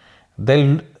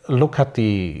 They'll look at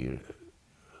the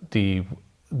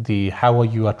how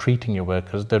you are treating your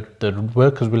workers. The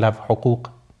workers will have huquq,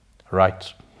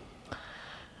 rights.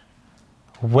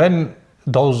 When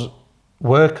those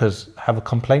workers have a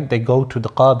complaint, they go to the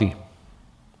qadi.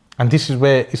 And this is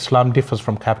where Islam differs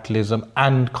from capitalism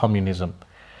and communism.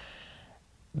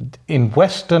 In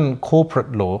Western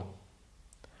corporate law,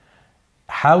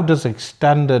 how does a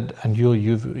standard, and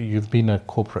you've been a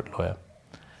corporate lawyer,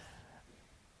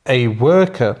 a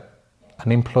worker,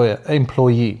 an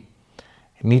employee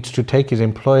needs to take his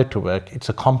employer to work. It's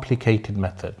a complicated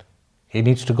method. He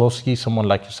needs to go see someone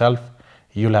like yourself.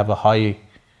 You'll have a high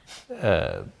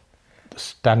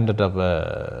standard of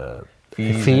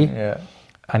fee,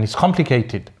 and it's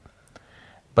complicated.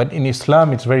 But in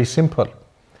Islam, it's very simple.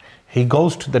 He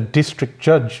goes to the district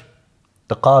judge,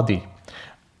 the qadi,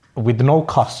 with no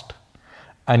cost,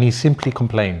 and he simply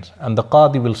complains. And the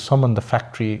qadi will summon the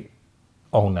factory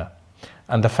owner.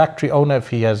 And the factory owner, if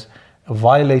he has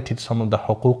violated some of the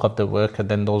huquq of the worker,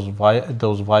 then those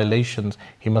violations,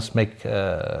 he must make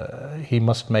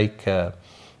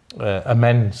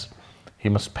amends. He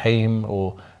must pay him,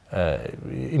 or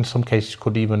in some cases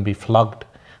could even be flogged.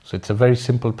 So it's a very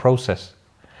simple process.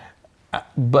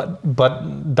 But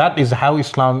that is how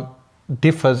Islam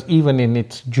differs even in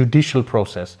its judicial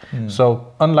process.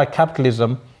 So unlike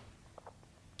capitalism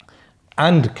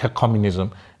and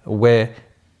communism, where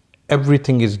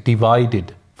everything is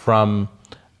divided from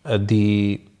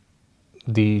the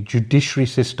judiciary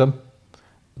system,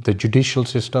 the judicial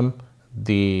system,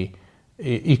 the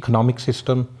economic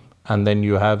system, and then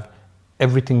you have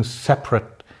everything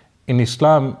separate. In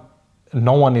Islam,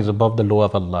 no one is above the law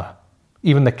of Allah.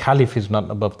 Even the caliph is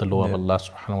not above the law of Allah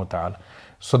subhanahu wa ta'ala.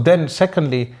 So then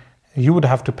secondly, you would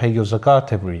have to pay your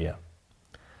zakat every year.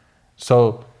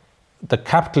 So the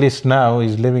capitalist now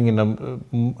is living in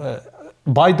a...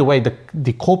 by the way,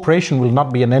 the corporation will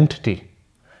not be an entity.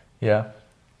 Yeah.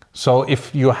 So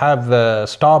if you have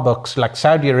Starbucks, like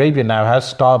Saudi Arabia now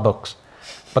has Starbucks,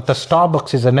 but the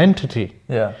Starbucks is an entity.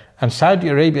 Yeah. And Saudi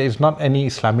Arabia is not any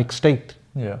Islamic state.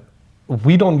 Yeah.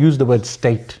 We don't use the word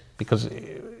state because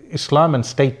Islam and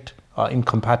state are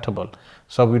incompatible.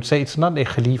 So we would say it's not a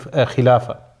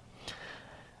khilafah.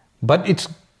 But it's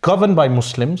governed by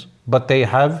Muslims, but they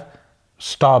have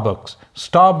Starbucks.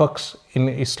 Starbucks in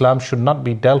Islam should not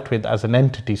be dealt with as an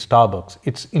entity, Starbucks.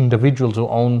 It's individuals who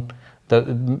own,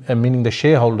 meaning the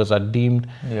shareholders are deemed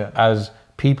as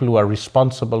people who are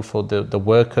responsible for the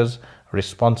workers,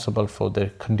 responsible for the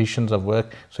conditions of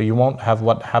work. So you won't have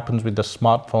what happens with the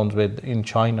smartphones in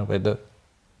China, where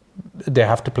they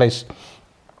have to place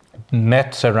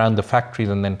nets around the factories,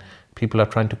 and then people are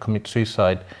trying to commit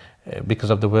suicide because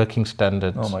of the working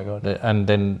standards. Oh my God. And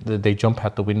then they jump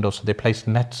out the window, so they place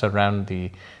nets around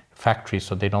the factories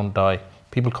so they don't die.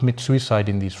 People commit suicide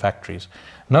in these factories.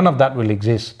 None of that will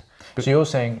exist. So you're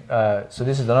saying, so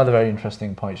this is another very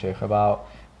interesting point, Sheikh, about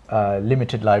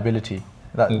limited liability.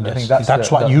 I think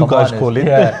that's what you guys call it.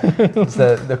 Yeah, it's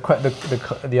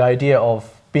the idea of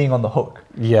being on the hook.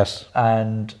 Yes.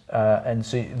 And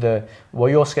so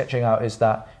what you're sketching out is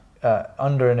that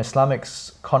under an Islamic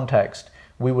context,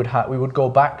 we would go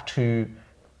back to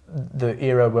the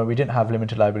era where we didn't have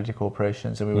limited liability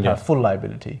corporations, and we would have full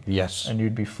liability. Yes. And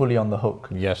you'd be fully on the hook.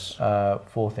 Yes.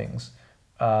 For things.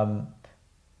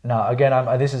 Now, again,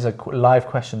 this is a live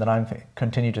question that I'm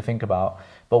continue to think about.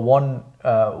 But one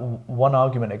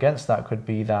argument against that could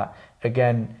be that,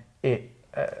 again,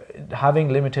 having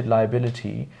limited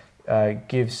liability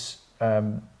gives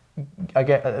I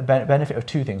get a benefit of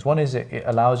two things. One is it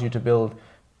allows you to build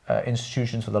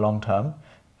institutions for the long term,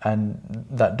 and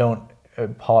that don't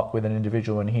park with an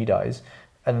individual when he dies.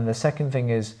 And then the second thing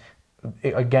is,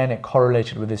 it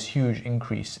correlated with this huge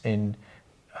increase in,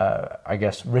 I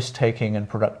guess, risk-taking and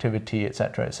productivity,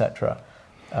 etc., etc.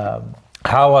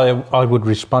 How I would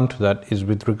respond to that is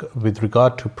with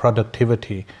regard to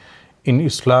productivity. In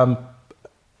Islam,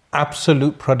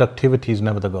 absolute productivity is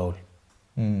never the goal.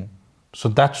 So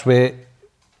that's where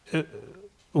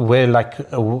like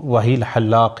Wahil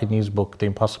Hallaq in his book, The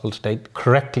Impossible State,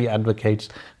 correctly advocates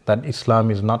that Islam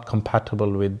is not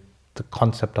compatible with the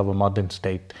concept of a modern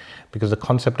state, because the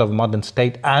concept of a modern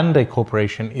state and a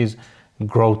corporation is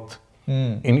growth.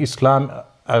 In Islam,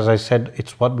 as I said,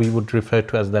 it's what we would refer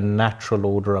to as the natural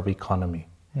order of economy.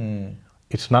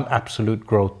 It's not absolute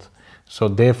growth. So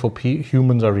therefore,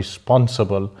 humans are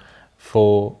responsible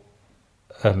for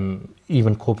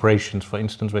even corporations, for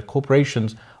instance, where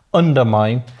corporations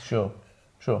undermine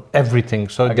everything.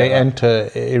 So they enter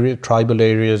tribal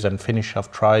areas and finish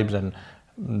off tribes and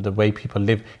the way people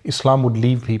live. Islam would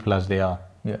leave people as they are.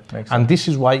 Yeah, makes sense. And this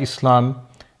is why Islam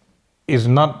is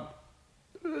not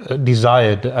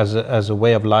desired as a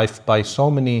way of life by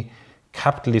so many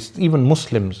capitalists, even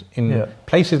Muslims in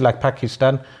places like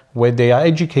Pakistan, where they are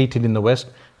educated in the West.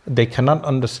 They cannot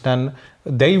understand.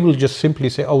 They will just simply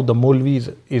say, oh, the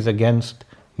Maulvi is against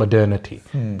modernity.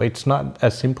 But it's not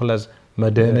as simple as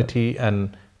modernity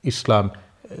and Islam.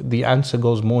 The answer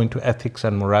goes more into ethics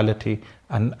and morality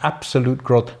and absolute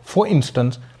growth. For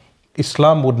instance,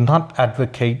 Islam would not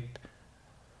advocate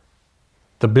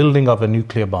the building of a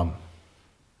nuclear bomb.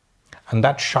 And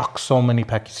that shocks so many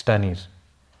Pakistanis,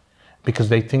 because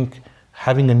they think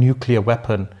having a nuclear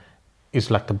weapon is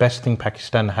like the best thing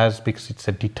Pakistan has because it's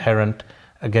a deterrent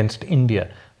against India.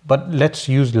 But let's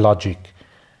use logic.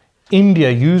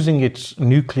 India using its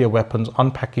nuclear weapons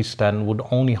on Pakistan would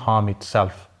only harm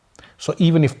itself. So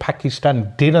even if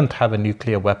Pakistan didn't have a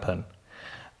nuclear weapon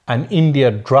and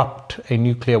India dropped a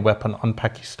nuclear weapon on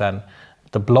Pakistan,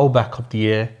 the blowback of the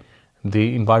air,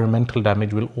 the environmental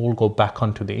damage will all go back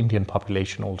onto the Indian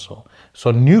population also.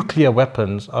 So nuclear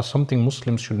weapons are something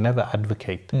Muslims should never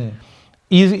advocate,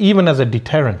 even as a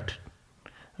deterrent.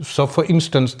 So for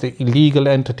instance, the illegal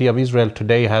entity of Israel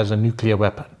today has a nuclear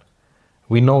weapon.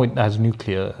 We know it has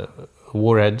nuclear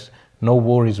warheads. No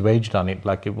war is waged on it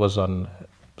like it was on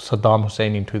Saddam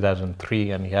Hussein in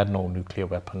 2003, and he had no nuclear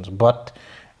weapons. But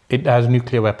it has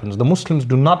nuclear weapons. The Muslims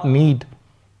do not need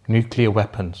nuclear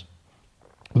weapons,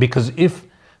 because if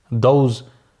those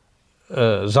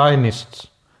Zionists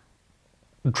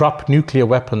drop nuclear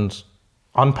weapons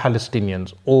on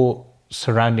Palestinians or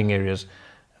surrounding areas,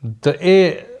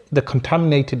 the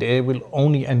contaminated air will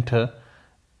only enter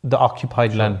the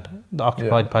occupied land, the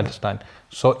occupied Palestine.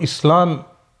 So Islam,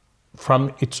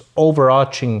 from its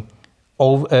overarching,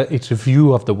 its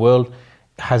view of the world,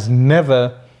 has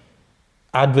never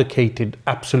advocated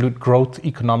absolute growth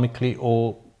economically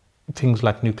or things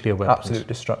like nuclear weapons. Absolute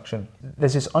destruction.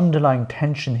 There's this underlying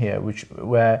tension here,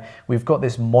 where we've got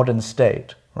this modern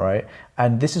state, right?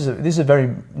 And this is a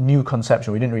very new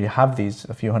conception. We didn't really have these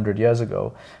a few hundred years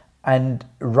ago. And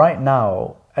right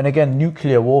now, and again,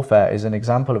 nuclear warfare is an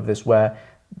example of this, where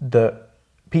the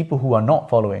people who are not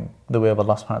following the way of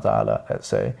Allah subhanahu wa ta'ala, let's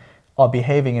say, are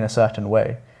behaving in a certain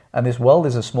way. And this world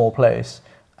is a small place.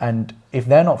 And if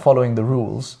they're not following the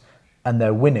rules and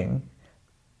they're winning,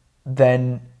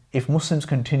 then if Muslims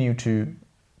continue to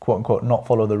quote unquote not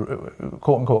follow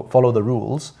the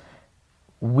rules,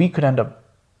 we could end up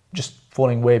just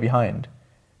falling way behind.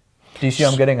 Do you see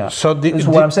what I'm getting at? So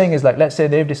what I'm saying is, like, let's say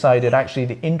they've decided actually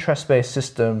the interest-based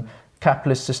system,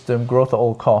 capitalist system, growth at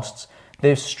all costs,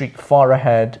 they've streaked far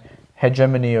ahead,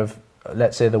 hegemony of,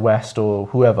 let's say, the West or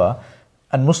whoever,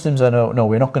 and Muslims are no,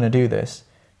 we're not going to do this.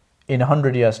 In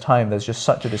 100 years' time, there's just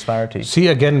such a disparity. See,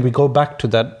 again, we go back to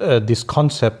that this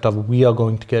concept of we are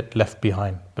going to get left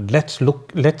behind. But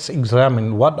let's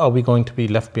examine what are we going to be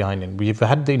left behind in. We've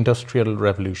had the Industrial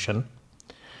Revolution,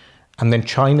 and then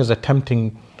China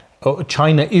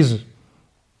is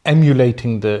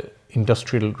emulating the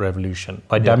Industrial Revolution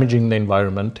by damaging the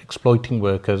environment, exploiting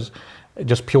workers,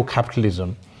 just pure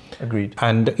capitalism. Agreed.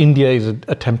 And India is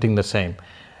attempting the same.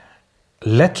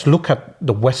 Let's look at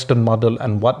the Western model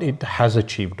and what it has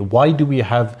achieved. Why do we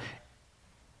have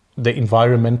the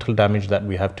environmental damage that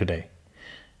we have today?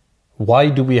 Why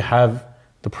do we have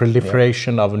the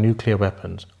proliferation of nuclear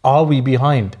weapons? Are we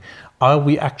behind? Are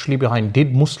we actually behind?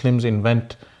 Did Muslims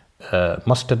invent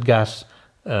mustard gas,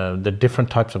 the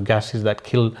different types of gases that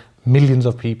kill millions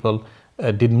of people?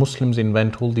 Did Muslims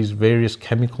invent all these various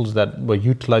chemicals that were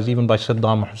utilized even by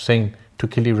Saddam Hussein to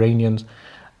kill Iranians?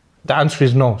 The answer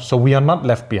is no. So we are not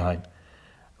left behind.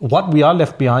 What we are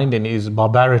left behind in is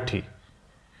barbarity.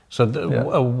 So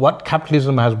what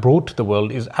capitalism has brought to the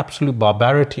world is absolute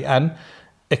barbarity and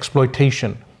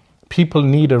exploitation. People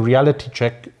need a reality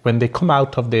check when they come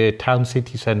out of their town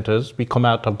city centres. We come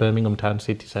out of Birmingham town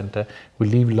city centre, we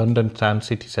leave London town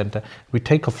city centre, we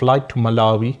take a flight to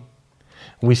Malawi,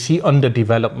 we see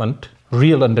underdevelopment,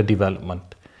 real underdevelopment.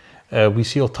 We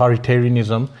see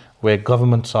authoritarianism where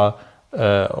governments are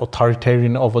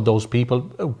authoritarian over those people,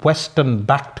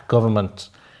 Western-backed governments,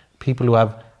 people who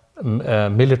have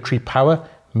military power,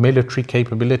 military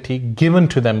capability given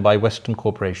to them by Western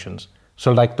corporations.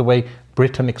 So like the way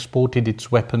Britain exported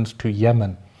its weapons to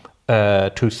Yemen,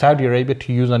 to Saudi Arabia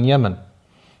to use on Yemen.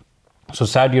 So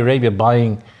Saudi Arabia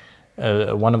buying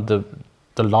one of the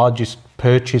largest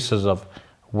purchases of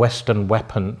Western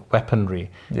weaponry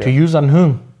to use on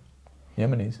whom?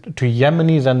 Yemenis. To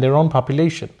Yemenis and their own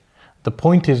population. The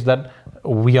point is that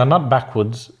we are not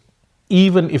backwards,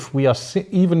 even if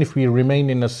we remain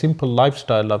in a simple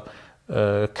lifestyle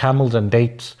of camels and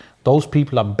dates. Those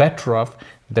people are better off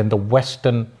than the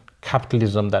Western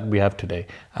capitalism that we have today.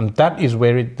 And that is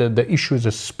where the issue is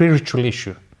a spiritual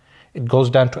issue. It goes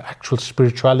down to actual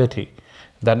spirituality.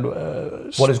 That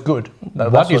what is good?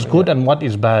 What is good and what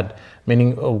is bad?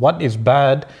 Meaning what is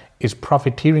bad is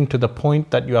profiteering to the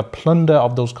point that you have plunder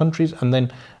of those countries, and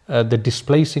then the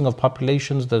displacing of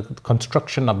populations, the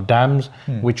construction of dams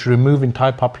which remove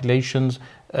entire populations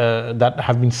that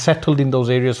have been settled in those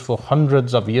areas for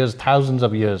hundreds of years, thousands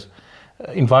of years.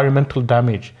 Environmental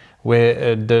damage,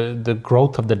 where the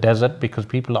growth of the desert because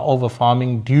people are over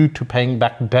farming due to paying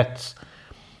back debts.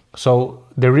 So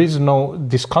there is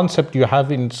this concept you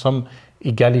have in some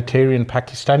egalitarian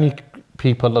Pakistani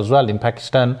people as well. In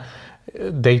Pakistan,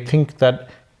 they think that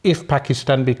if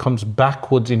Pakistan becomes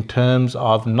backwards in terms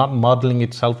of not modeling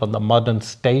itself on the modern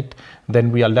state,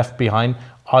 then we are left behind.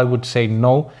 I would say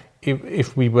no,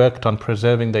 if we worked on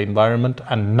preserving the environment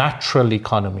and natural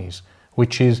economies,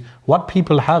 which is what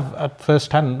people have at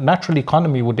first hand. Natural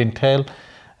economy would entail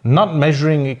not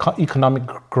measuring economic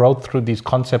growth through these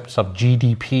concepts of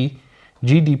GDP.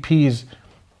 GDP is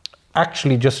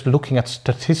actually just looking at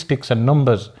statistics and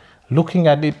numbers, looking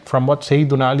at it from what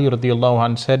Sayyiduna Ali radiallahu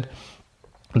anh said,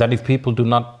 that if people do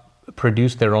not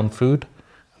produce their own food,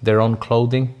 their own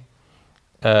clothing,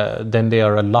 then they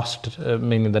are a lost,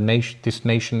 meaning this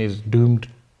nation is doomed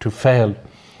to fail.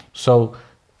 So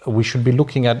we should be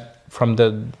looking at from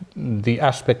the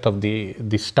aspect of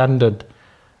the standard.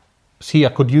 See, I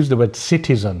could use the word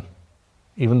citizen,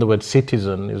 even the word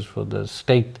citizen is for the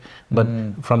state, but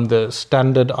from the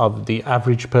standard of the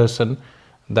average person,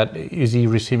 that is he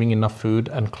receiving enough food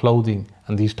and clothing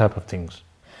and these type of things.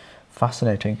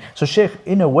 Fascinating. So Sheikh,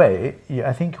 in a way,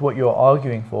 I think what you're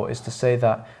arguing for is to say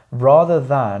that rather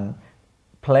than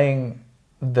playing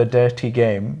the dirty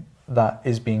game that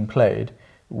is being played,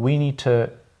 we need to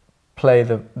play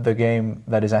the game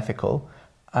that is ethical,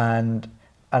 and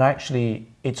actually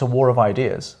it's a war of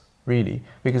ideas, really,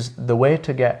 because the way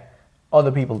to get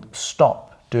other people to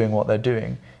stop doing what they're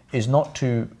doing is not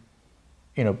to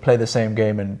play the same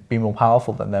game and be more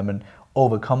powerful than them and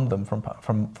overcome them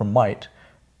from might,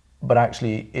 but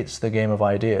actually it's the game of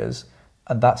ideas,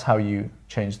 and that's how you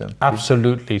change them.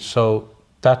 Absolutely. So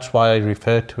that's why I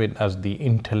refer to it as the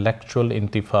intellectual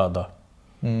intifada.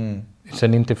 It's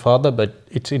an intifada, but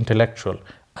it's intellectual.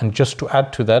 And just to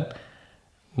add to that,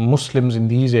 Muslims in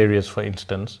these areas, for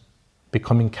instance,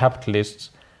 becoming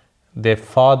capitalists, their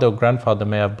father or grandfather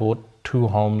may have bought 2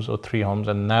 homes or 3 homes,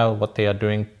 and now what they are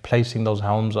doing, placing those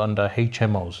homes under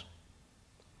HMOs.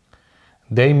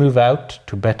 They move out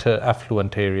to better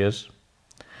affluent areas,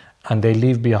 and they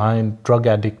leave behind drug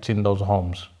addicts in those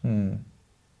homes.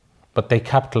 But they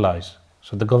capitalize.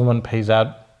 So the government pays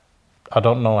out, I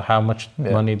don't know how much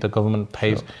money the government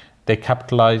pays. Sure. They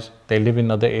capitalize, they live in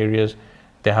other areas.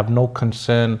 They have no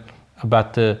concern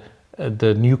about the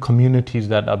new communities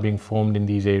that are being formed in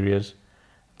these areas.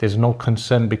 There's no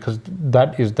concern because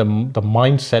that is the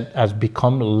mindset has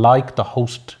become like the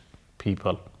host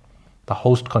people, the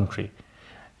host country.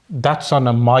 That's on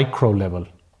a micro level.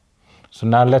 So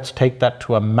now let's take that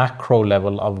to a macro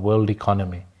level of world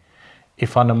economy.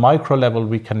 If on a micro level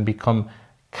we can become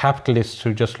capitalists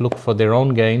who just look for their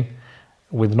own gain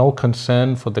with no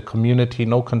concern for the community,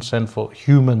 no concern for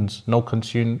humans, no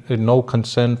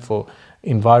concern for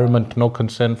environment, no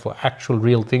concern for actual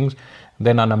real things,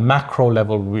 then on a macro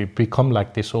level we become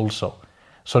like this also.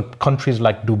 So countries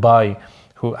like Dubai,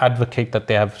 who advocate that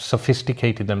they have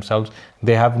sophisticated themselves,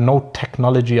 they have no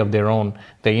technology of their own.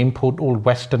 They import all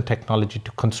Western technology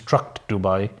to construct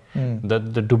Dubai. The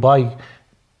Dubai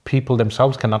people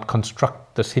themselves cannot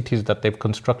construct the cities that they've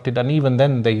constructed, and even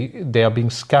then they are being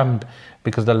scammed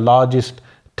because the largest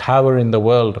tower in the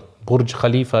world, Burj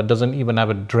Khalifa, doesn't even have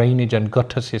a drainage and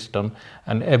gutter system,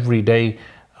 and every day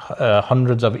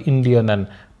hundreds of Indian and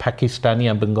Pakistani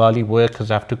and Bengali workers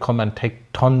have to come and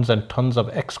take tons and tons of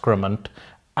excrement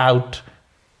out.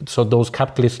 So those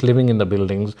capitalists living in the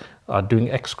buildings are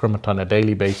doing excrement on a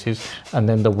daily basis, and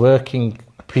then the working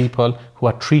people who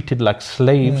are treated like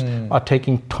slaves are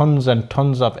taking tons and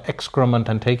tons of excrement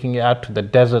and taking it out to the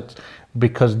deserts,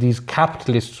 because these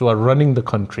capitalists who are running the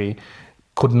country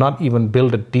could not even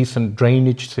build a decent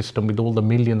drainage system with all the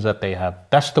millions that they have.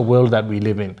 That's the world that we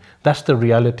live in. That's the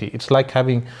reality. It's like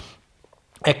having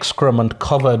excrement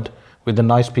covered with a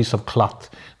nice piece of cloth.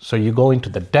 So you go into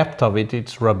the depth of it,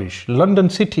 it's rubbish. London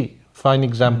City, fine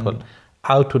example.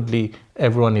 Outwardly,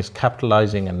 everyone is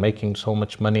capitalizing and making so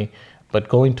much money, but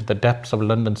go into the depths of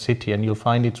London City and you'll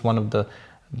find it's one of the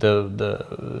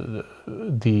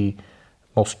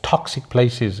most toxic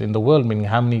places in the world, meaning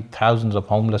how many thousands of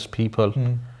homeless people,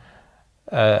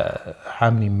 how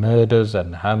many murders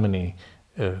and how many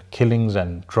killings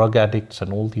and drug addicts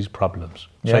and all these problems.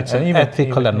 So it's an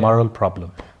ethical and moral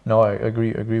problem. No, I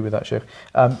agree with that, Sheikh.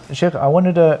 Sheikh, I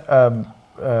wanted to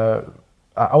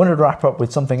wrap up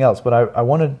with something else, but I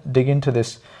want to dig into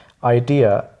this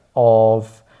idea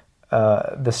of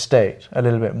the state a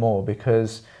little bit more,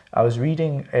 because I was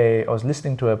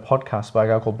listening to a podcast by a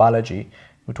guy called Balaji,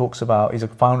 who talks about, he's a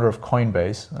founder of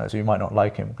Coinbase, so you might not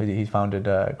like him because he founded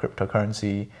a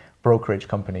cryptocurrency brokerage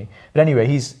company. But anyway,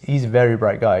 he's a very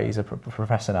bright guy. He's a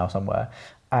professor now somewhere.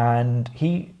 And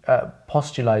he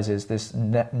postulates this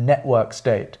network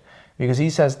state, because he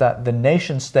says that the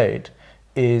nation state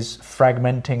is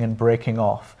fragmenting and breaking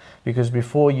off, because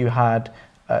before you had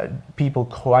people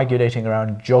coagulating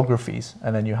around geographies,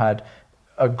 and then you had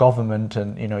a government,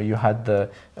 and you had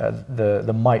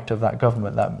the might of that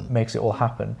government that makes it all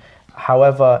happen.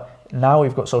 However, now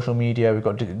we've got social media, we've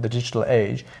got the digital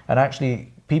age, and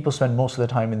actually people spend most of the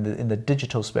time in the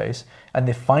digital space, and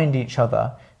they find each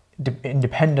other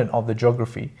independent of the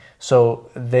geography. So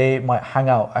they might hang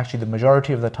out actually the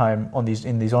majority of the time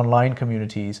in these online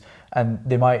communities, and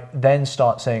they might then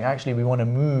start saying, actually, we want to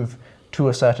move to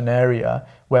a certain area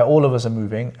where all of us are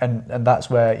moving, and that's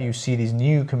where you see these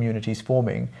new communities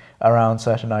forming around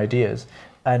certain ideas.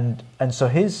 And so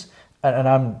and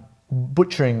I'm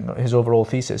butchering his overall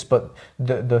thesis, but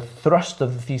the thrust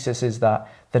of the thesis is that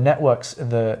the networks,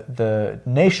 the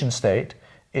nation state,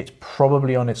 it's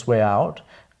probably on its way out,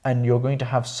 and you're going to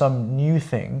have some new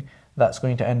thing that's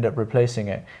going to end up replacing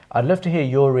it. I'd love to hear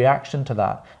your reaction to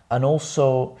that, and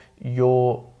also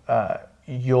your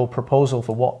proposal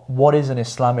for what is an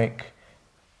Islamic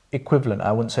equivalent.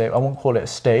 I won't call it a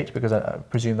state, because I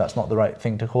presume that's not the right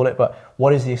thing to call it, but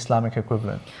what is the Islamic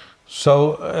equivalent?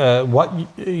 So what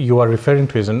you are referring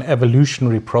to is an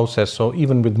evolutionary process. So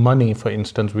even with money, for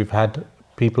instance, we've had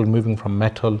people moving from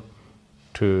metal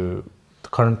to the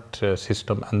current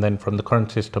system, and then from the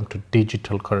current system to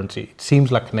digital currency. It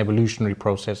seems like an evolutionary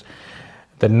process.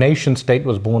 The nation state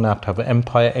was born out of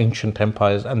empire, ancient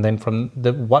empires, and then from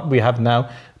what we have now,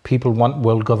 people want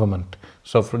world government.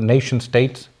 So for nation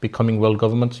states becoming world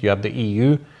governments, you have the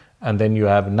EU, and then you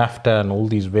have NAFTA and all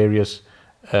these various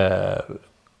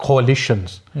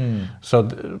coalitions.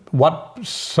 So what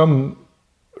some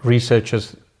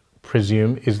researchers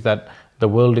presume is that the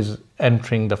world is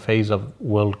entering the phase of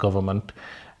world government,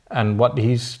 and what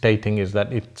he's stating is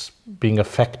that it's being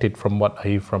affected, from what I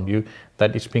hear from you,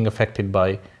 that it's being affected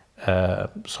by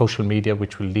social media,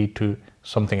 which will lead to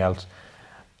something else.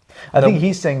 I think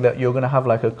he's saying that you're going to have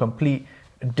like a complete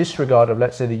disregard of,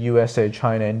 let's say, the USA,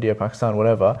 China, India, Pakistan,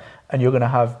 whatever, and you're going to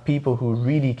have people who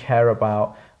really care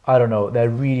about, I don't know, they're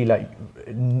really like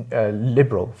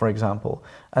liberal, for example,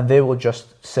 and they will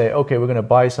just say, okay, we're going to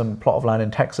buy some plot of land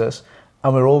in Texas,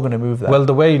 and we're all going to move there. Well,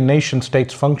 the way nation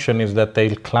states function is that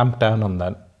they'll clamp down on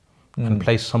that and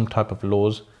place some type of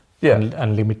laws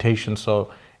and limitations. So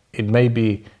it may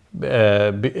be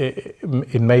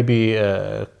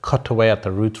cut away at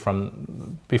the roots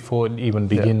from before it even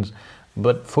begins.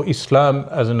 But for Islam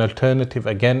as an alternative,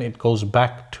 again, it goes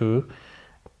back to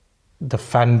the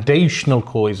foundational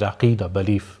core is aqeedah,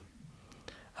 belief.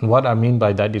 And what I mean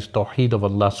by that is tawheed of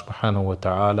Allah subhanahu wa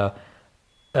ta'ala,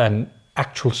 and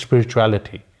actual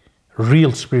spirituality,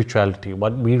 real spirituality,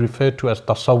 what we refer to as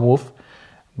tasawwuf,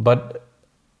 but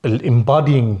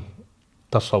embodying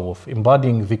tasawwuf,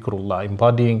 embodying dhikrullah,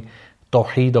 embodying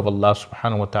tawheed of Allah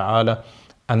subhanahu wa ta'ala,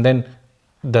 and then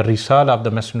the risala of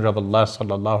the Messenger of Allah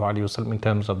sallallahu alaihi wasallam in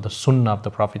terms of the sunnah of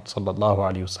the Prophet sallallahu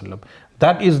alaihi wasallam.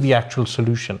 That is the actual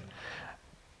solution.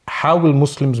 How will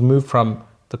Muslims move from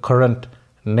the current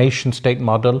nation-state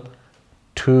model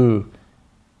to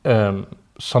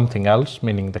something else,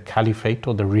 meaning the caliphate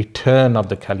or the return of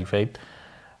the caliphate,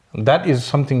 that is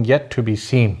something yet to be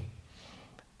seen,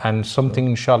 and something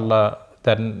inshallah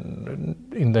that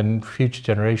in the future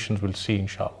generations will see,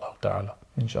 inshallah ta'ala.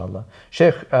 Inshallah.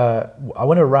 Sheikh, I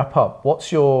want to wrap up.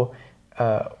 What's your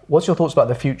thoughts about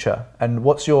the future, and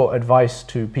what's your advice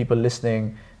to people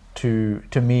listening, to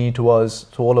me, to us,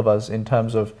 to all of us, in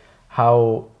terms of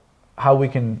how we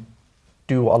can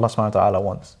do what Allah subhanahu wa ta'ala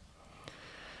wants?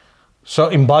 So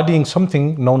embodying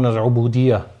something known as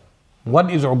ubudiyah. What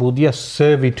is ubudiyah?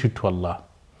 Servitude to Allah.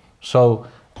 So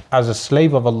as a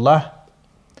slave of Allah,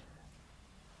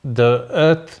 the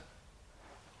earth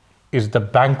is the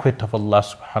banquet of Allah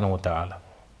subhanahu wa ta'ala,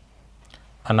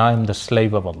 and I am the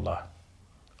slave of Allah.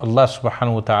 Allah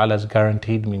subhanahu wa ta'ala has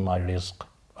guaranteed me my rizq.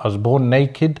 I was born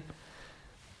naked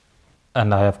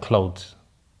and I have clothes.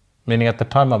 Meaning at the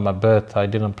time of my birth, I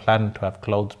didn't plan to have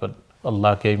clothes, but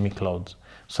Allah gave me clothes.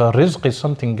 So rizq is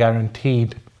something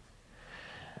guaranteed.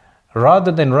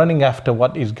 Rather than running after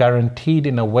what is guaranteed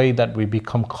in a way that we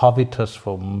become covetous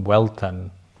for wealth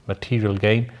and material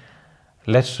gain,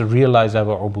 let's realize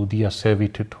our ubudiyah,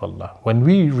 servitude to Allah. When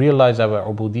we realize our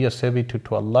ubudiyah, servitude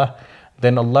to Allah,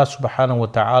 then Allah subhanahu wa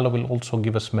ta'ala will also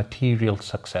give us material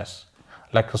success.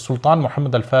 Like the Sultan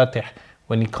Muhammad al-Fatih,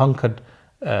 when he conquered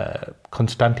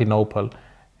Constantinople,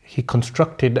 he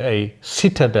constructed a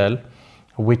citadel,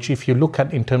 which if you look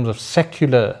at in terms of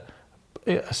secular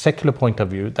point of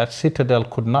view, that citadel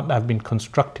could not have been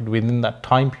constructed within that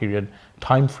time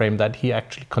frame that he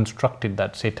actually constructed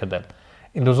that citadel.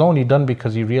 It was only done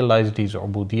because he realized his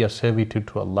ubudiyah, servitude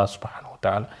to Allah subhanahu wa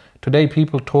ta'ala. Today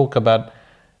people talk about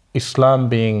Islam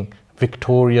being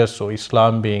victorious or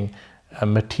Islam being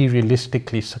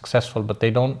materialistically successful, but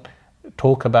they don't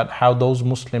talk about how those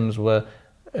Muslims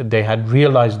they had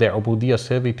realized their ubudiyah,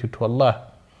 servitude to Allah.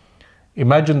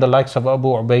 Imagine the likes of Abu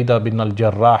Ubaidah bin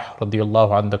al-Jarrah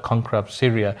radiallahu anhu, the conqueror of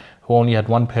Syria, who only had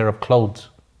one pair of clothes.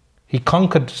 He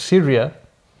conquered Syria,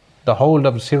 the whole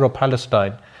of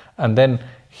Syro-Palestine, and then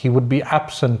he would be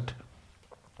absent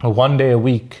one day a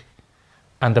week.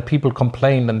 And the people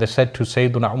complained and they said to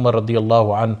Sayyidina Umar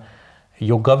radiallahu anhu,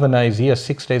 your governor is here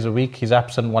 6 days a week, he's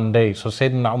absent one day. So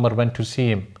Sayyidina Umar went to see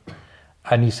him.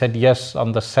 And he said, yes,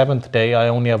 on the 7th day, I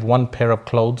only have one pair of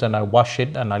clothes and I wash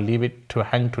it and I leave it to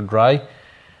hang to dry,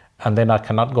 and then I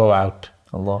cannot go out.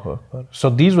 Allahu Akbar.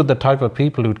 So these were the type of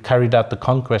people who carried out the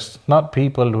conquest, not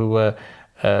people who were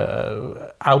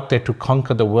out there to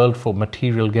conquer the world for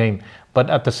material gain.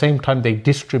 But at the same time, they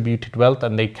distributed wealth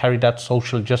and they carried out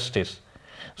social justice.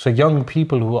 So young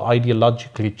people who were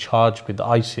ideologically charged with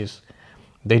ISIS,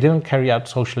 they didn't carry out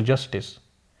social justice.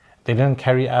 They didn't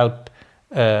carry out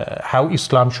how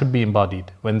Islam should be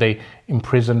embodied. When they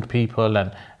imprisoned people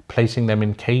and placing them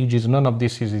in cages, none of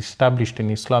this is established in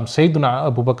Islam. Sayyidina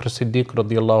Abu Bakr Siddiq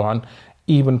radiallahu anh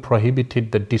even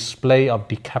prohibited the display of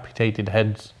decapitated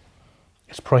heads.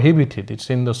 It's prohibited. It's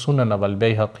in the Sunan of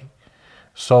Al-Bayhaqi.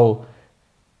 So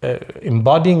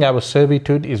embodying our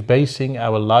servitude is basing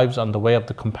our lives on the way of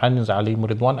the companions alayhim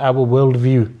ridwan, our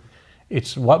worldview.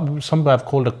 It's what some have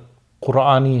called a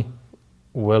Quranic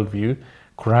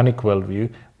worldview,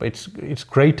 but it's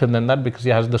greater than that because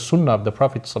it has the sunnah of the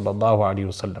Prophet sallallahu alaihi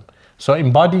wasallam. So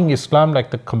embodying Islam like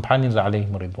the companions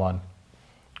alayhim ridwan.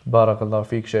 Barakallahu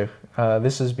feek, Shaykh.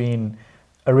 This has been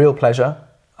a real pleasure.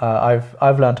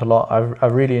 I've learnt a lot.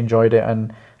 I've really enjoyed it,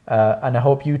 and I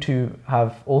hope you two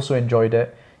have also enjoyed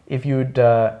it. If you'd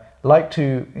like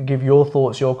to give your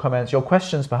thoughts, your comments, your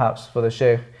questions perhaps for the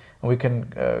Shaykh, and we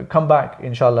can come back,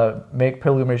 inshallah, make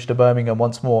pilgrimage to Birmingham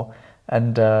once more,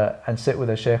 and sit with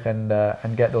the Shaykh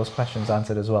and get those questions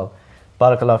answered as well.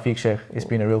 Barakallahu feek, Shaykh. It's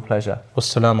been a real pleasure.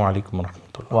 Wassalamu alaikum wa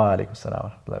rahmatullah. Wa alaikum assalam wa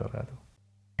rahmatullahi wa barakatuh.